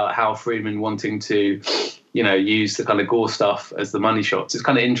anecdotes about Hal Freeman wanting to, use the kind of gore stuff as the money shots. It's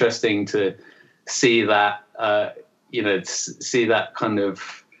kind of interesting to see that, see that kind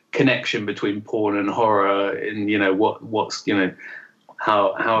of connection between porn and horror, and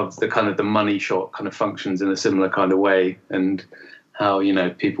how the kind of the money shot kind of functions in a similar kind of way, and how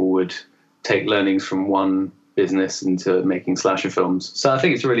people would take learnings from one business into making slasher films. So I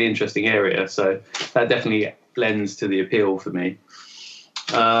think it's a really interesting area. So that definitely lends to the appeal for me.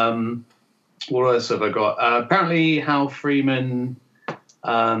 What else have I got? Apparently Hal Freeman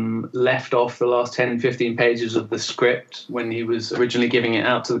left off the last 10-15 pages of the script when he was originally giving it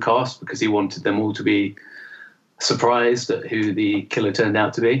out to the cast, because he wanted them all to be surprised at who the killer turned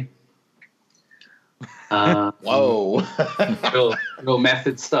out to be. Whoa. real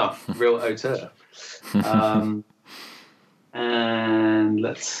method stuff, real auteur. And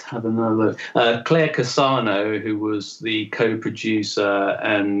let's have another look. Claire Cassano, who was the co-producer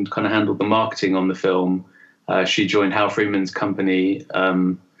and kind of handled the marketing on the film, she joined Hal Freeman's company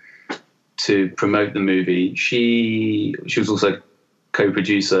to promote the movie. She was also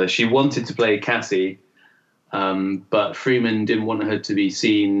co-producer. She wanted to play Cassie, but Freeman didn't want her to be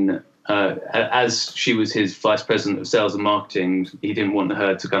seen as she was his vice president of sales and marketing. He didn't want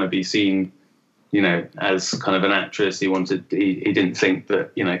her to kind of be seen, as kind of an actress. He didn't think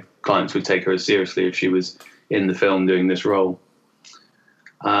that, clients would take her as seriously if she was in the film doing this role.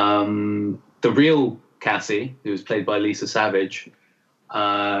 The real Cassie, who was played by Lisa Savage,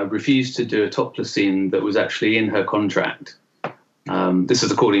 refused to do a topless scene that was actually in her contract. This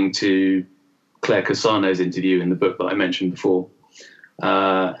is according to Claire Cassano's interview in the book that I mentioned before.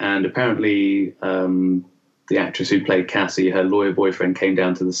 And apparently the actress who played Cassie, her lawyer boyfriend, came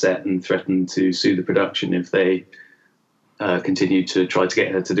down to the set and threatened to sue the production if they continued to try to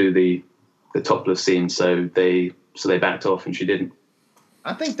get her to do the topless scene. So they backed off, and she didn't.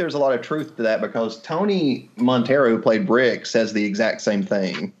 I think there's a lot of truth to that, because Tony Montero, who played Brick, says the exact same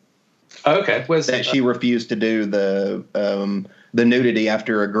thing. Okay, that she refused to do the nudity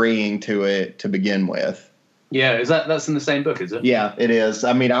after agreeing to it to begin with. Yeah, that's in the same book, is it? Yeah, it is.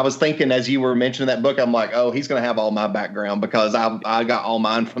 I mean, I was thinking as you were mentioning that book, I'm like, oh, he's going to have all my background because I got all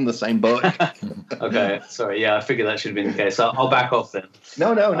mine from the same book. Okay, sorry. Yeah, I figured that should have been the case. I'll back off then.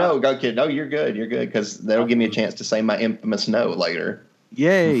 No, go kid. No, you're good. You're good, because that'll give me a chance to say my infamous no later.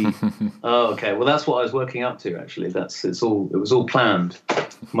 Yay! Oh, okay. Well, that's what I was working up to. Actually, it was all planned,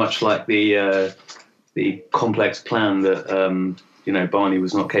 much like the complex plan that Barney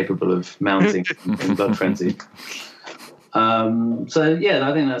was not capable of mounting in Blood Frenzy. So yeah,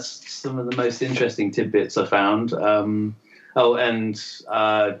 I think that's some of the most interesting tidbits I found. Hopefully,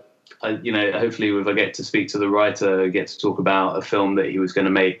 if I get to speak to the writer, get to talk about a film that he was going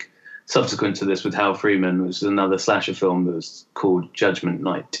to make subsequent to this with Hal Freeman, which is another slasher film that was called Judgment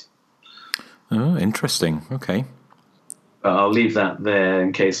Night. Oh, interesting. Okay. But I'll leave that there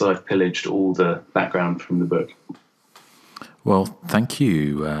in case I've pillaged all the background from the book. Well, thank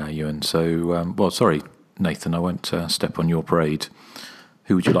you, Ewan. So, sorry, Nathan, I won't step on your parade.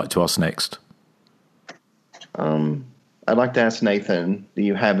 Who would you like to ask next? I'd like to ask Nathan, do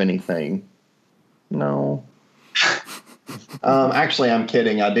you have anything? No. Actually, I'm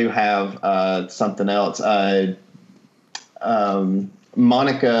kidding. I do have something else. Monica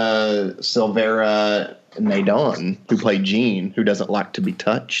Silvera Nadon, who played Jean, who doesn't like to be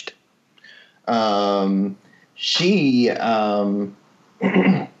touched. She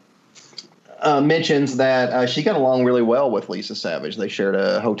mentions that she got along really well with Lisa Savage. They shared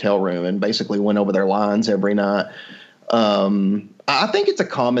a hotel room and basically went over their lines every night. I think it's a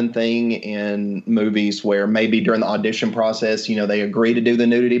common thing in movies where maybe during the audition process, they agree to do the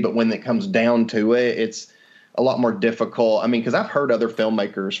nudity, but when it comes down to it, it's a lot more difficult. I mean, because I've heard other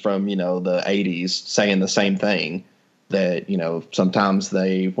filmmakers from, the 80s saying the same thing, that, sometimes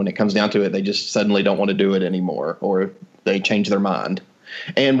when it comes down to it, they just suddenly don't want to do it anymore, or they change their mind.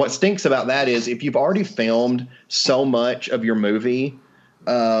 And what stinks about that is if you've already filmed so much of your movie,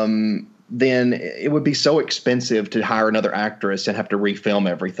 then it would be so expensive to hire another actress and have to refilm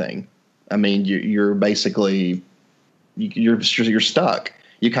everything. I mean, you're basically, you're stuck.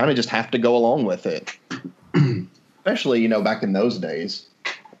 You kind of just have to go along with it, especially, back in those days.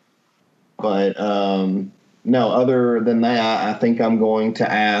 But no, other than that, I think I'm going to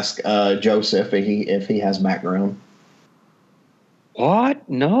ask Joseph if he has background. What?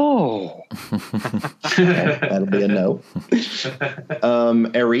 No. That'll be a no.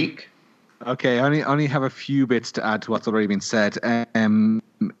 Eric? Okay, I only have a few bits to add to what's already been said.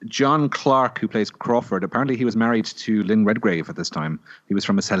 John Clark, who plays Crawford, apparently he was married to Lynn Redgrave at this time. He was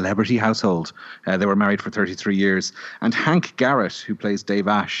from a celebrity household. They were married for 33 years. And Hank Garrett, who plays Dave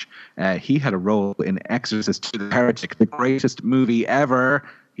Ash, he had a role in Exorcist to the Heretic, the greatest movie ever.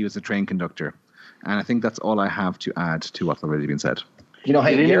 He was a train conductor. And I think that's all I have to add to what's already been said.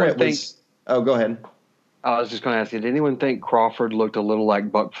 Hank Garrett was... Oh, go ahead. I was just going to ask you, did anyone think Crawford looked a little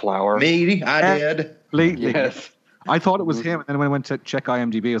like Buck Flower? Me, I did. Completely. Yes. I thought it was him, and then when I went to check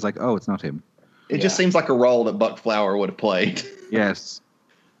IMDb, I was like, oh, it's not him. It just seems like a role that Buck Flower would have played. Yes.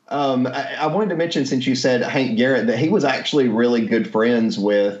 I wanted to mention, since you said Hank Garrett, that he was actually really good friends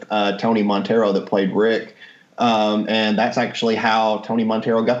with Tony Montero that played Rick. And that's actually how Tony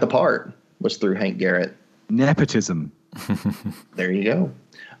Montero got the part, was through Hank Garrett. Nepotism. There you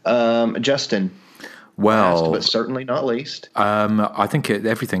go. Justin. Well, last but certainly not least. I think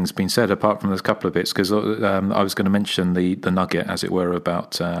everything's been said apart from there's a couple of bits, because I was going to mention the nugget, as it were,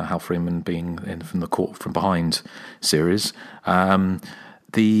 about Hal Freeman being in from the Caught from Behind series.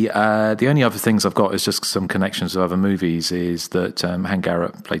 The only other things I've got is just some connections to other movies. Is that Hank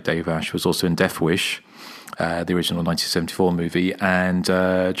Garrett played Dave Ash, was also in Death Wish, the original 1974 movie, and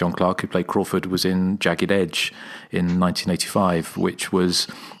John Clark, who played Crawford, was in Jagged Edge in 1985, which was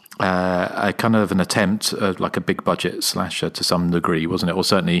a kind of an attempt, like a big budget slasher to some degree, wasn't it? Or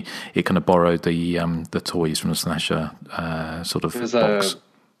certainly it kind of borrowed the toys from the slasher sort of box.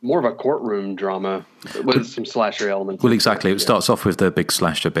 More of a courtroom drama with some slasher elements. Well, exactly. It starts off with the big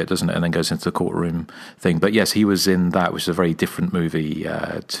slasher bit, doesn't it? And then goes into the courtroom thing. But yes, he was in that, which is a very different movie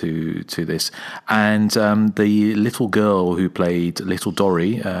to this. And the little girl who played Little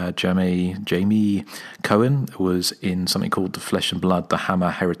Dory, Jamie Cohen, was in something called The Flesh and Blood, The Hammer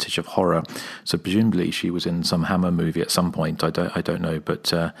Heritage of Horror. So presumably she was in some Hammer movie at some point. I don't know.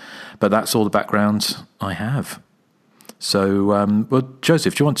 But that's all the background I have. So, well,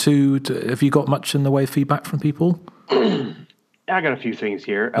 Joseph, do you want to have you got much in the way of feedback from people? I got a few things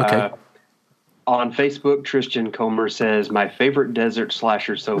here. Okay. On Facebook, Tristan Comer says, my favorite desert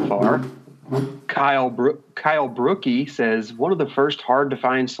slasher so far. Kyle Brookie says, one of the first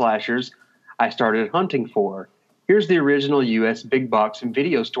hard-to-find slashers I started hunting for. Here's the original U.S. big box and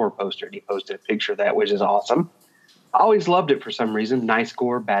video store poster. And he posted a picture of that, which is awesome. I always loved it for some reason. Nice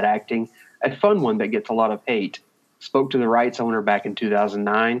gore, bad acting, a fun one that gets a lot of hate. Spoke to the rights owner back in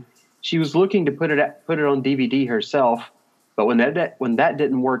 2009. She was looking to put it on DVD herself, but when that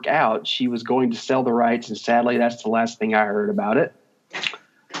didn't work out, she was going to sell the rights, and sadly, that's the last thing I heard about it.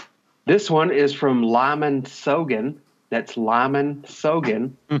 This one is from Lyman Sogan. That's Lyman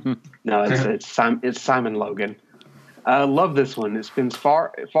Sogan. No, it's Simon Logan. I love this one. It spends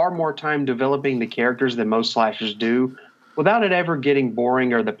far more time developing the characters than most slashers do, without it ever getting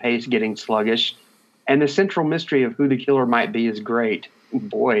boring or the pace getting sluggish. And the central mystery of who the killer might be is great.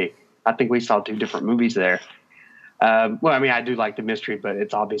 Boy, I think we saw two different movies there. Well, I mean, I do like the mystery, but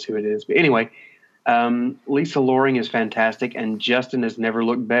it's obvious who it is. But anyway, Lisa Loring is fantastic, and Justin has never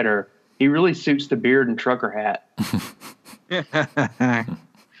looked better. He really suits the beard and trucker hat.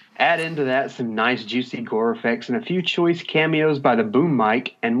 Add into that some nice, juicy gore effects and a few choice cameos by the boom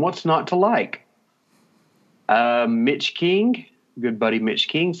mic, and what's not to like? Mitch King... Good buddy Mitch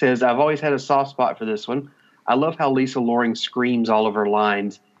King says, I've always had a soft spot for this one. I love how Lisa Loring screams all of her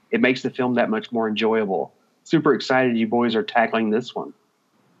lines. It makes the film that much more enjoyable. Super excited you boys are tackling this one.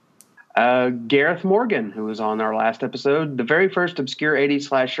 Gareth Morgan, who was on our last episode, the very first obscure 80s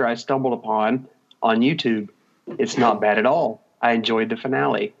slasher I stumbled upon on YouTube. It's not bad at all. I enjoyed the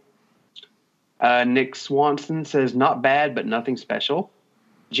finale. Nick Swanson says, not bad, but nothing special.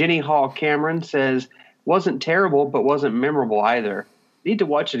 Jenny Hall Cameron says, wasn't terrible, but wasn't memorable either. Need to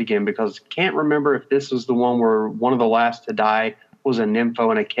watch it again because can't remember if this was the one where one of the last to die was a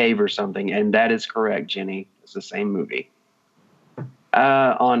nympho in a cave or something. And that is correct, Jenny. It's the same movie.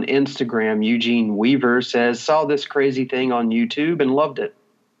 On Instagram, Eugene Weaver says, saw this crazy thing on YouTube and loved it.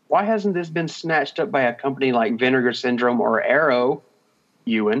 Why hasn't this been snatched up by a company like Vinegar Syndrome or Arrow,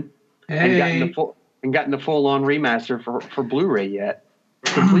 Ewan, and gotten the full-on remaster for Blu-ray yet?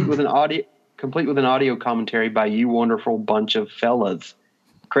 Complete with an audio commentary by you wonderful bunch of fellas.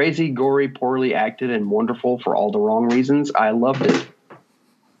 Crazy, gory, poorly acted, and wonderful for all the wrong reasons. I loved it.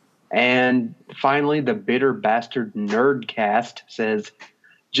 And finally, the Bitter Bastard Nerdcast says,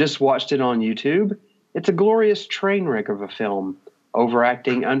 just watched it on YouTube. It's a glorious train wreck of a film.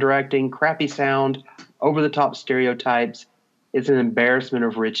 Overacting, underacting, crappy sound, over-the-top stereotypes. It's an embarrassment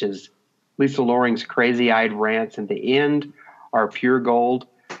of riches. Lisa Loring's crazy-eyed rants at the end are pure gold.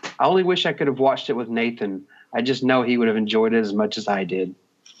 I only wish I could have watched it with Nathan. I just know he would have enjoyed it as much as I did.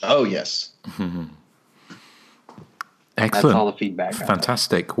 Oh, yes. Excellent. That's all the feedback.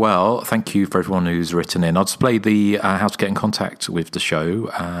 Fantastic. Well, thank you for everyone who's written in. I'll display the how to get in contact with the show,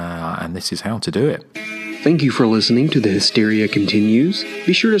 and this is how to do it. Thank you for listening to The Hysteria Continues.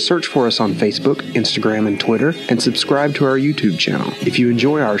 Be sure to search for us on Facebook, Instagram, and Twitter, and subscribe to our YouTube channel. If you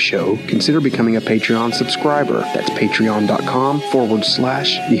enjoy our show, consider becoming a Patreon subscriber. That's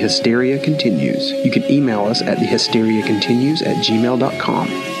patreon.com/The Hysteria Continues. You can email us at thehysteriacontinues@gmail.com.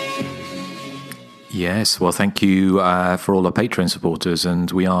 Yes, well, thank you for all our Patreon supporters,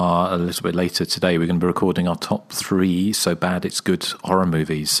 and we are a little bit later today. We're going to be recording our top 3 So Bad It's Good horror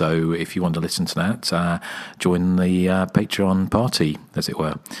movies. So if you want to listen to that, join the Patreon party, as it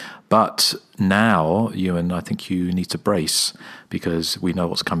were. But now, Ewan, I think you need to brace because we know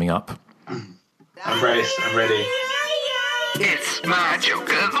what's coming up. I'm braced. I'm ready. It's my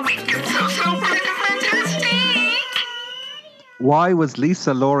joke of the week. It's so pretty. Why was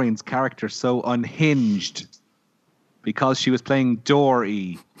Lisa Loring's character so unhinged? Because she was playing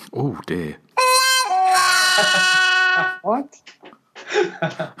Dory. Oh, dear. What?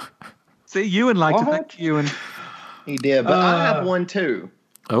 See, Ewan liked it. Thank you, Ewan. He did, but I have one too.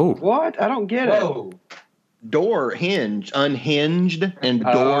 Oh. What? I don't get it. Door hinge, unhinged, and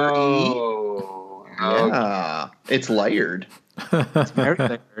door Yeah, it's layered. It's very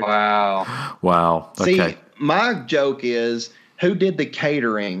layered. Wow. Okay. See, my joke is, who did the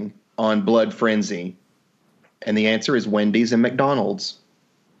catering on Blood Frenzy? And the answer is Wendy's and McDonald's.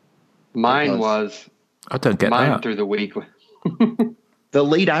 Mine was. I don't get mine that. through the week. The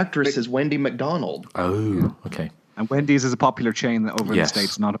lead actress is Wendy McDonald. Oh, okay. And Wendy's is a popular chain over in the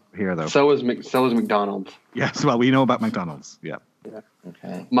States, not over here, though. So is McDonald's. Yes, well, we know about McDonald's. Yeah.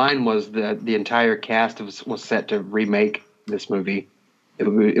 Okay. Mine was the entire cast was set to remake this movie. It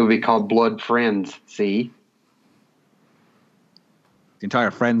would be called Blood Friends. See. The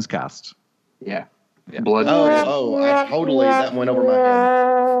entire Friends cast. Yeah. Blood. I totally that went over my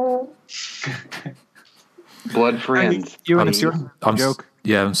head. Blood Friends. Ewan, it's your joke.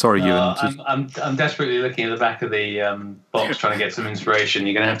 Yeah, I'm sorry, Ewan. I'm desperately looking at the back of the box trying to get some inspiration.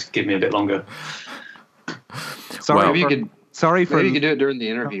 You're going to have to give me a bit longer. Maybe you could do it during the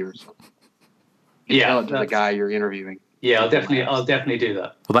interview or something. Tell it to the guy you're interviewing. Yeah, I'll definitely do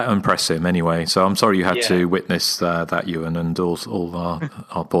that. Well, that impressed him anyway. So I'm sorry you had to witness that, Ewan, and all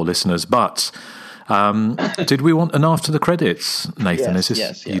our poor listeners. But did we want an after the credits, Nathan?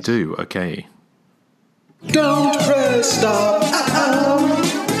 Yes. You do? Okay. Don't press stop. After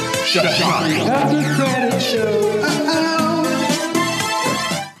credit show.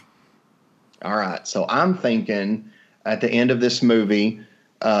 All right, so I'm thinking at the end of this movie,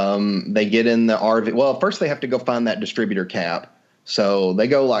 they get in the RV. Well, first they have to go find that distributor cap. So they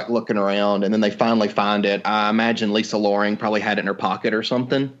go like looking around, and then they finally find it. I imagine Lisa Loring probably had it in her pocket or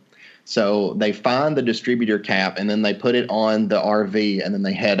something. So they find the distributor cap, and then they put it on the RV, and then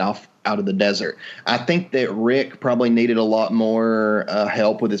they head off out of the desert. I think that Rick probably needed a lot more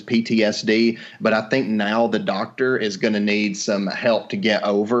help with his PTSD, but I think now the doctor is going to need some help to get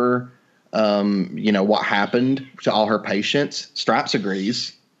over, what happened to all her patients. Stripes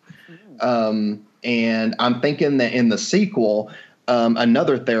agrees. And I'm thinking that in the sequel,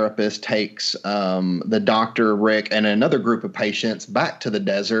 another therapist takes the doctor, Rick, and another group of patients back to the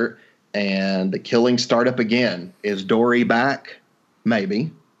desert, and the killings start up again. Is Dory back? Maybe.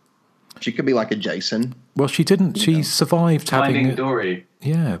 She could be like a Jason. Well, she didn't. She survived having Dory.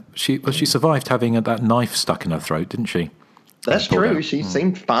 Yeah, she survived having that knife stuck in her throat, didn't she? That's true. She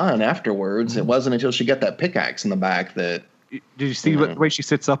seemed fine afterwards. It wasn't until she got that pickaxe in the back that. Did you see the way she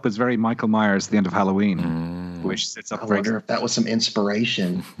sits up is very Michael Myers at the end of Halloween? The way she sits up. I wonder if that was some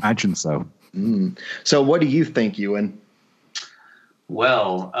inspiration. Imagine so. So, what do you think, Ewan?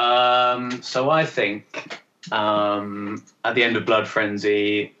 Well, so I think at the end of Blood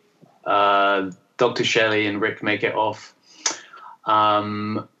Frenzy, Dr. Shelley and Rick make it off.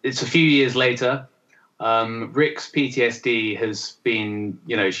 It's a few years later. Rick's PTSD has been,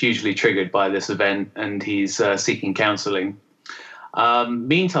 hugely triggered by this event, and he's seeking counseling.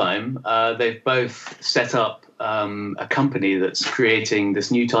 Meantime, they've both set up a company that's creating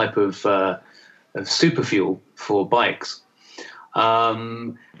this new type of super fuel for bikes.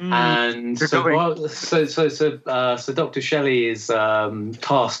 And so Dr. Shelley is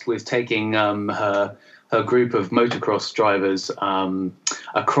tasked with taking her group of motocross drivers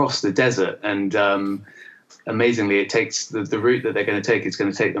across the desert, and amazingly, it takes the route that they're going to take. It's going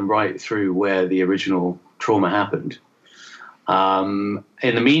to take them right through where the original trauma happened. In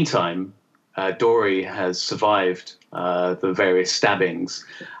the meantime, Dory has survived the various stabbings,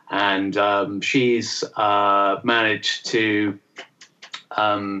 and she's managed to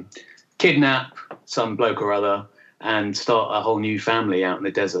kidnap some bloke or other and start a whole new family out in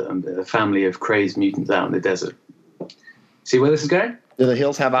the desert, and a family of crazed mutants out in the desert. See where this is going? Do the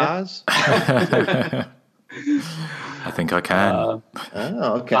hills have eyes? I think I can.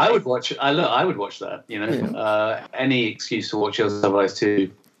 Okay. I would watch that. Any excuse to watch Hills Have Eyes 2,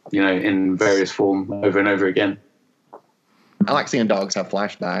 in various form over and over again. I like seeing dogs have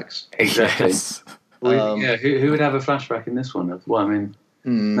flashbacks. Exactly. Yes. Who would have a flashback in this one? Well, I mean,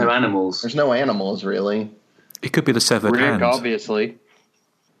 no animals. There's no animals, really. It could be the severed hand. Obviously.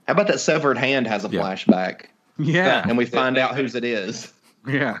 How about that severed hand has a flashback? Yeah. And we find out whose it is.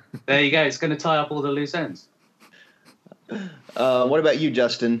 Yeah. There you go. It's going to tie up all the loose ends. What about you,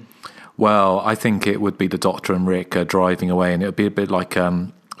 Justin? Well, I think it would be the Doctor and Rick driving away, and it would be a bit like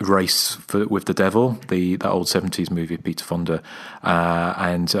Race with the Devil, that old 70s movie of Peter Fonda,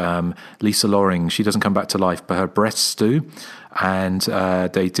 and Lisa Loring, she doesn't come back to life, but her breasts do, and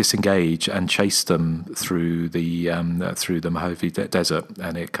they disengage and chase them through the Mojave Desert,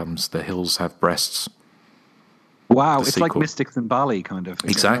 and it comes, the hills have breasts. Wow, it's sequel. Like Mystics in Bali, kind of.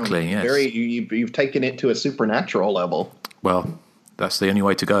 Exactly, yes. You've taken it to a supernatural level. Well, that's the only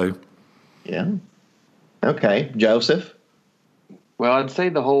way to go. Yeah. Okay, Joseph? Well, I'd say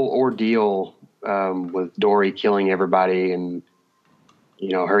the whole ordeal with Dory killing everybody and,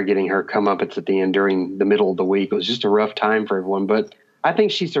 her getting her comeuppance at the end during the middle of the week was just a rough time for everyone. But I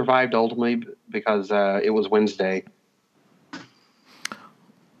think she survived ultimately because it was Wednesday.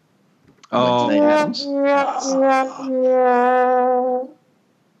 Oh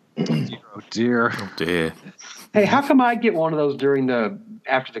dear. Oh dear. Hey, how come I get one of those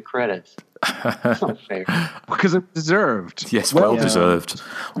after the credits? That's not fair. Because it deserved. Yes, well deserved.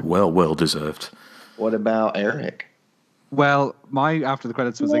 Well deserved. What about Eric? Well, my after the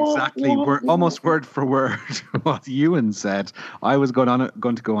credits was exactly almost word for word what Ewan said. I was going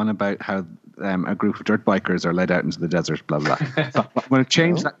to go on about how a group of dirt bikers are led out into the desert, blah, blah. So I'm going to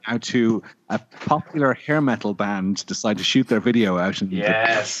change that now to a popular hair metal band decide to shoot their video out in the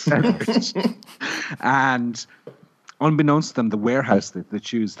desert. And unbeknownst to them, the warehouse that they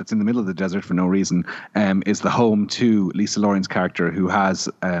choose that's in the middle of the desert for no reason is the home to Lisa Loring's character, who has,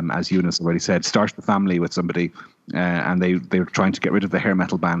 as Eunice already said, started a family with somebody, and they were trying to get rid of the hair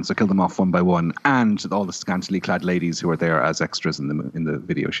metal band, so kill them off one by one, and all the scantily clad ladies who are there as extras in the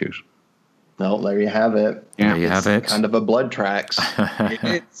video shoot. Well, there you have it. Yeah, you have it. Kind of a Blood Tracks.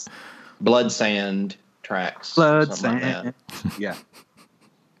 It's Blood Sand Tracks. Blood Sand. Like yeah.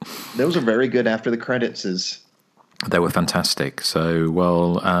 Those are very good after the credits. They were fantastic. So,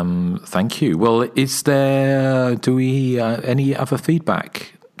 well, thank you. Well, do we any other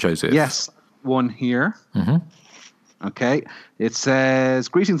feedback, Joseph? Yes, one here. Mm-hmm. Okay. It says,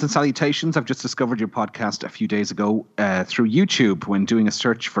 greetings and salutations. I've just discovered your podcast a few days ago through YouTube when doing a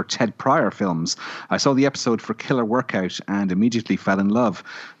search for Ted Pryor films. I saw the episode for Killer Workout and immediately fell in love.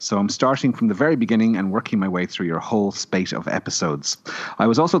 So I'm starting from the very beginning and working my way through your whole spate of episodes. I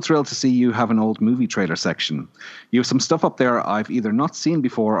was also thrilled to see you have an old movie trailer section. You have some stuff up there I've either not seen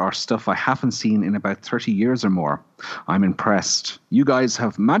before or stuff I haven't seen in about 30 years or more. I'm impressed. You guys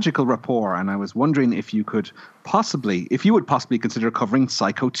have magical rapport, and I was wondering if you would possibly consider covering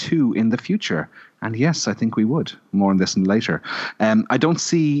Psycho 2 in the future. And yes, I think we would. More on this later. I don't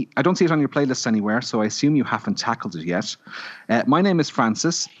see it on your playlist anywhere, so I assume you haven't tackled it yet. My name is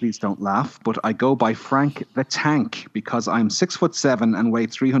Francis. Please don't laugh, but I go by Frank the Tank because I'm 6'7" and weigh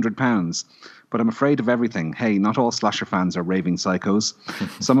 300 pounds. But I'm afraid of everything. Hey, not all slasher fans are raving psychos.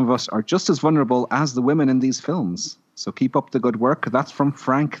 Some of us are just as vulnerable as the women in these films. So keep up the good work. That's from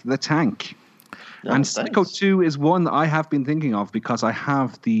Frank the Tank. No, and thanks. Psycho 2 is one that I have been thinking of because I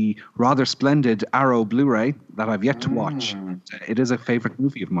have the rather splendid Arrow Blu-ray that I've yet to watch. It is a favorite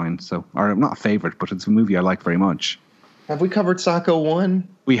movie of mine. Or not a favorite, but it's a movie I like very much. Have we covered Psycho 1?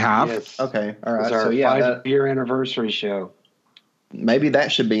 We have. Yes. Okay, all right. It's our 5-year anniversary show. Maybe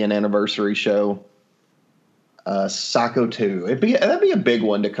that should be an anniversary show. Psycho 2. That'd be a big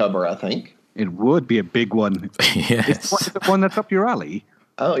one to cover, I think. It would be a big one. Yes. Is it one that's up your alley?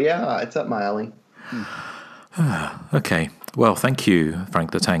 Oh, yeah, it's up my alley. Okay. Well, thank you,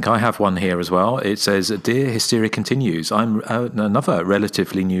 Frank the Tank. I have one here as well. It says, Dear Hysteria Continues, I'm another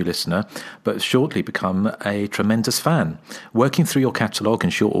relatively new listener, but shortly become a tremendous fan. Working through your catalogue in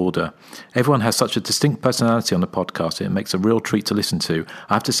short order. Everyone has such a distinct personality on the podcast, it makes a real treat to listen to.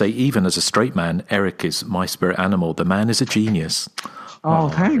 I have to say, even as a straight man, Eric is my spirit animal. The man is a genius. Oh,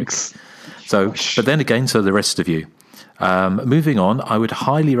 thanks. Eric. So, but then again, so the rest of you. Moving on, I would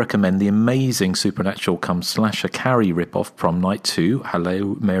highly recommend the amazing supernatural slasher Carrie ripoff Prom Night 2,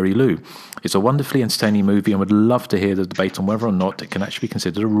 Hello Mary Lou. It's a wonderfully entertaining movie and would love to hear the debate on whether or not it can actually be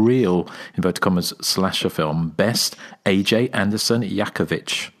considered a real, inverted commas, slasher film. Best, AJ Anderson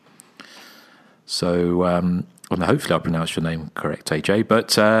Yakovich. So, hopefully I pronounced your name correct, AJ.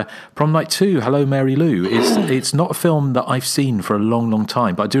 But Prom Night 2, Hello Mary Lou. It's not a film that I've seen for a long, long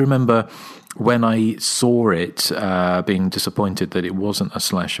time, but I do remember when I saw it, being disappointed that it wasn't a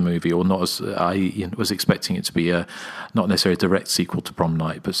slasher movie, or not as I was expecting it to be not necessarily a direct sequel to Prom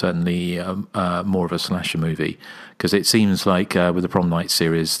Night, but certainly more of a slasher movie. Because it seems like with the Prom Night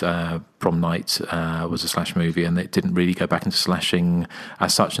series, Prom Night was a slasher movie, and it didn't really go back into slashing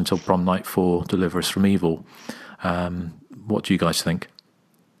as such until Prom Night 4, Deliver Us From Evil. What do you guys think?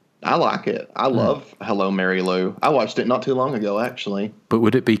 I like it. I love Hello Mary Lou. I watched it not too long ago, actually. But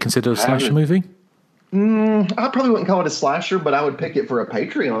would it be considered a slasher movie? I probably wouldn't call it a slasher, but I would pick it for a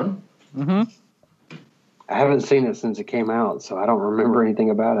Patreon. Mm-hmm. I haven't seen it since it came out, so I don't remember anything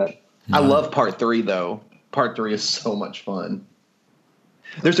about it. I love part 3, though. Part 3 is so much fun.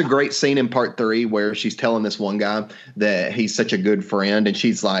 There's a great scene in part 3 where she's telling this one guy that he's such a good friend, and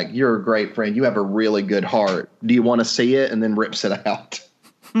she's like, "You're a great friend. You have a really good heart. Do you want to see it?" And then rips it out.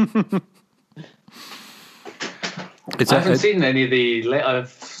 I haven't seen any of the. I've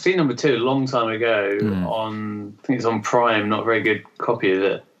seen number 2 a long time ago on. I think it's on Prime. Not a very good copy of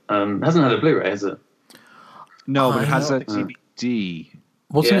it. Hasn't had a Blu-ray, has it? No, but it has a DVD.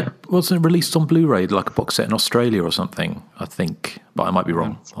 Wasn't it released on Blu-ray, like a box set in Australia or something? I think, but I might be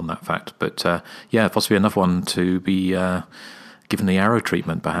wrong on that fact. But possibly another one to be given the Arrow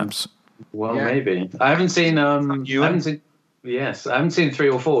treatment, perhaps. Well, maybe. I haven't seen. Yes, I haven't seen 3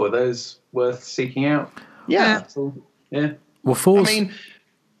 or 4. Are those worth seeking out? Yeah. Yeah. Well, 4. I mean,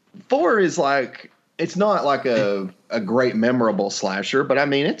 4 is like, it's not like a great memorable slasher, but I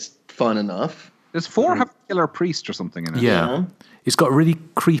mean, it's fun enough. Does 4 have a killer priest or something in it? Yeah. It's got a really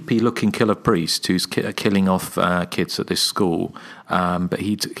creepy-looking killer priest who's killing off kids at this school, but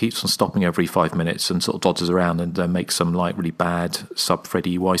he keeps on stopping every 5 minutes and sort of dodges around and makes some like really bad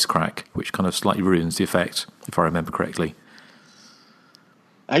sub-Freddy wisecrack, which kind of slightly ruins the effect, if I remember correctly.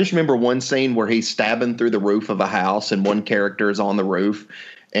 I just remember one scene where he's stabbing through the roof of a house and one character is on the roof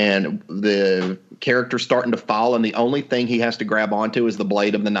and the character's starting to fall and the only thing he has to grab onto is the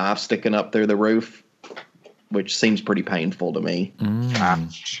blade of the knife sticking up through the roof, which seems pretty painful to me.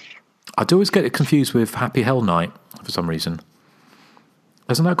 I do always get it confused with Happy Hell Night for some reason.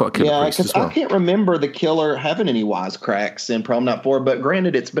 Hasn't that got a killer priest as well? I can't remember the killer having any wisecracks in Prom Night 4, but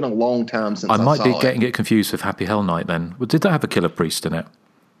granted, it's been a long time since I saw it. I might be getting it confused with Happy Hell Night then. Well, did that have a killer priest in it?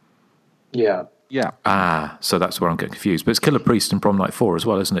 Yeah. Yeah. So that's where I'm getting confused. But it's Killer Priest in Prom Night 4 as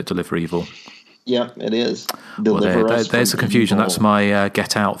well, isn't it? Deliver Evil. Yeah, it is. There's the confusion. That's my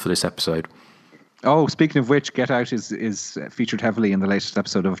Get Out for this episode. Oh, speaking of which, Get Out is featured heavily in the latest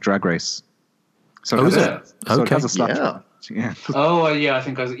episode of Drag Race. So is it? So okay. it has a slap. Yeah. Oh, yeah. I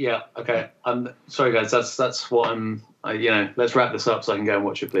think okay. Sorry, guys. That's what I'm. Let's wrap this up so I can go and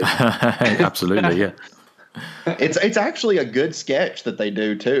watch it, please. Absolutely, yeah. It's actually a good sketch that they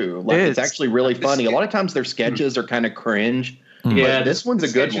do too. Like it's actually really funny. A lot of times their sketches are kind of cringe. Yeah, but this one's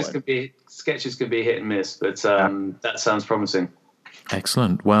a good one. Sketches can be hit and miss, but that sounds promising.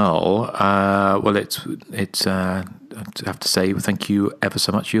 Excellent. Well, it's. I have to say thank you ever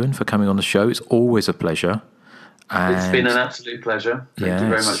so much, Ewan, for coming on the show. It's always a pleasure. It's been an absolute pleasure. Thank you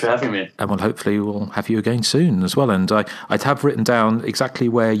very much for having me. And hopefully we'll have you again soon as well. And I'd have written down exactly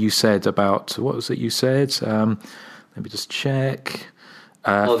where you said about, what was it you said? Let me just check.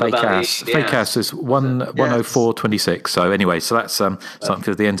 Fake ass is 104.26. So anyway, so that's something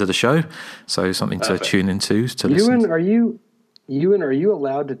for the end of the show. So something to tune into to listen. Ewan, are you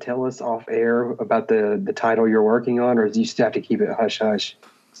allowed to tell us off air about the title you're working on, or do you still have to keep it hush hush?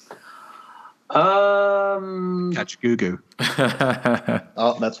 Catch Goo Goo.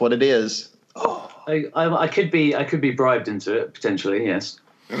 Oh, that's what it is. I could be bribed into it potentially. Yes.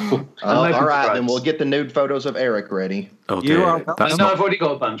 All right, then we'll get the nude photos of Eric ready. Oh, I've already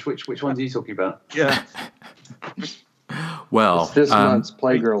got a bunch. Which ones are you talking about? Yeah. Well, it's this month's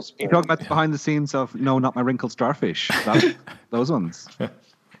Playgirls. You talking about the behind the scenes of No, Not My Wrinkled Starfish? Those ones. It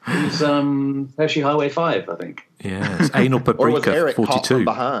was Hershey Highway 5, I think. Yes, Anal Paprika 42.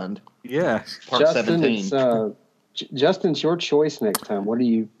 Behind. Yeah, part Justin, 17. Justin, it's your choice next time. What are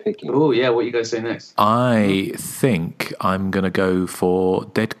you picking? Oh, yeah, what are you guys say next? I think I'm going to go for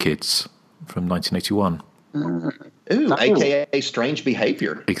Dead Kids from 1981. Ooh, a.k.a. Strange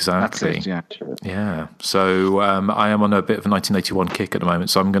Behavior. Exactly. That's it, yeah. So I am on a bit of a 1981 kick at the moment.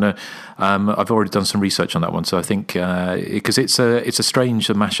 So I'm going to. I've already done some research on that one. So I think because it's a strange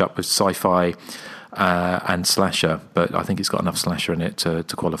mashup with sci-fi and slasher, but I think it's got enough slasher in it to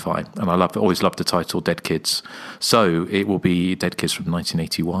qualify. And I always loved the title Dead Kids. So it will be Dead Kids from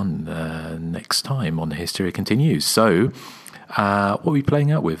 1981 next time on The Hysteria Continues. So what are we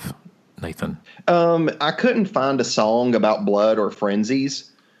playing out with, Nathan? I couldn't find a song about blood or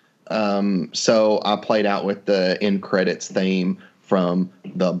frenzies, so I played out with the end credits theme from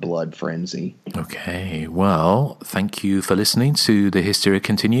The Blood Frenzy. Okay, well, thank you for listening to The Hysteria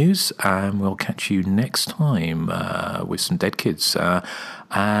Continues, and we'll catch you next time with some Dead Kids. So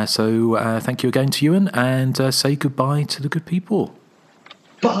thank you again to Ewan, and say goodbye to the good people.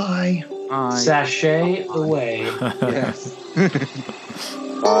 Bye. Sashay away. Yes.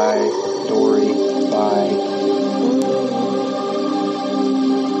 Bye, Dory. Bye.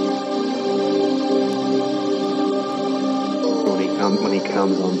 When he comes when he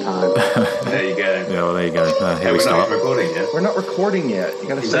comes on time. There you go. Yeah, well, there you go. Here we we're start. not recording yet. We're not recording yet. You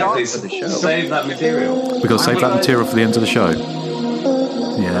got to Exactly. save it for the show. Save that material. We've got to save that material for the end of the show.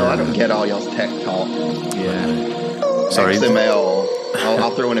 Yeah. No, I don't get all y'all's tech talk. Yeah. Sorry. XML.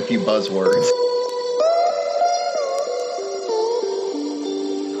 I'll throw in a few buzzwords.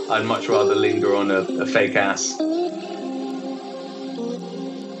 I'd much rather linger on a fake ass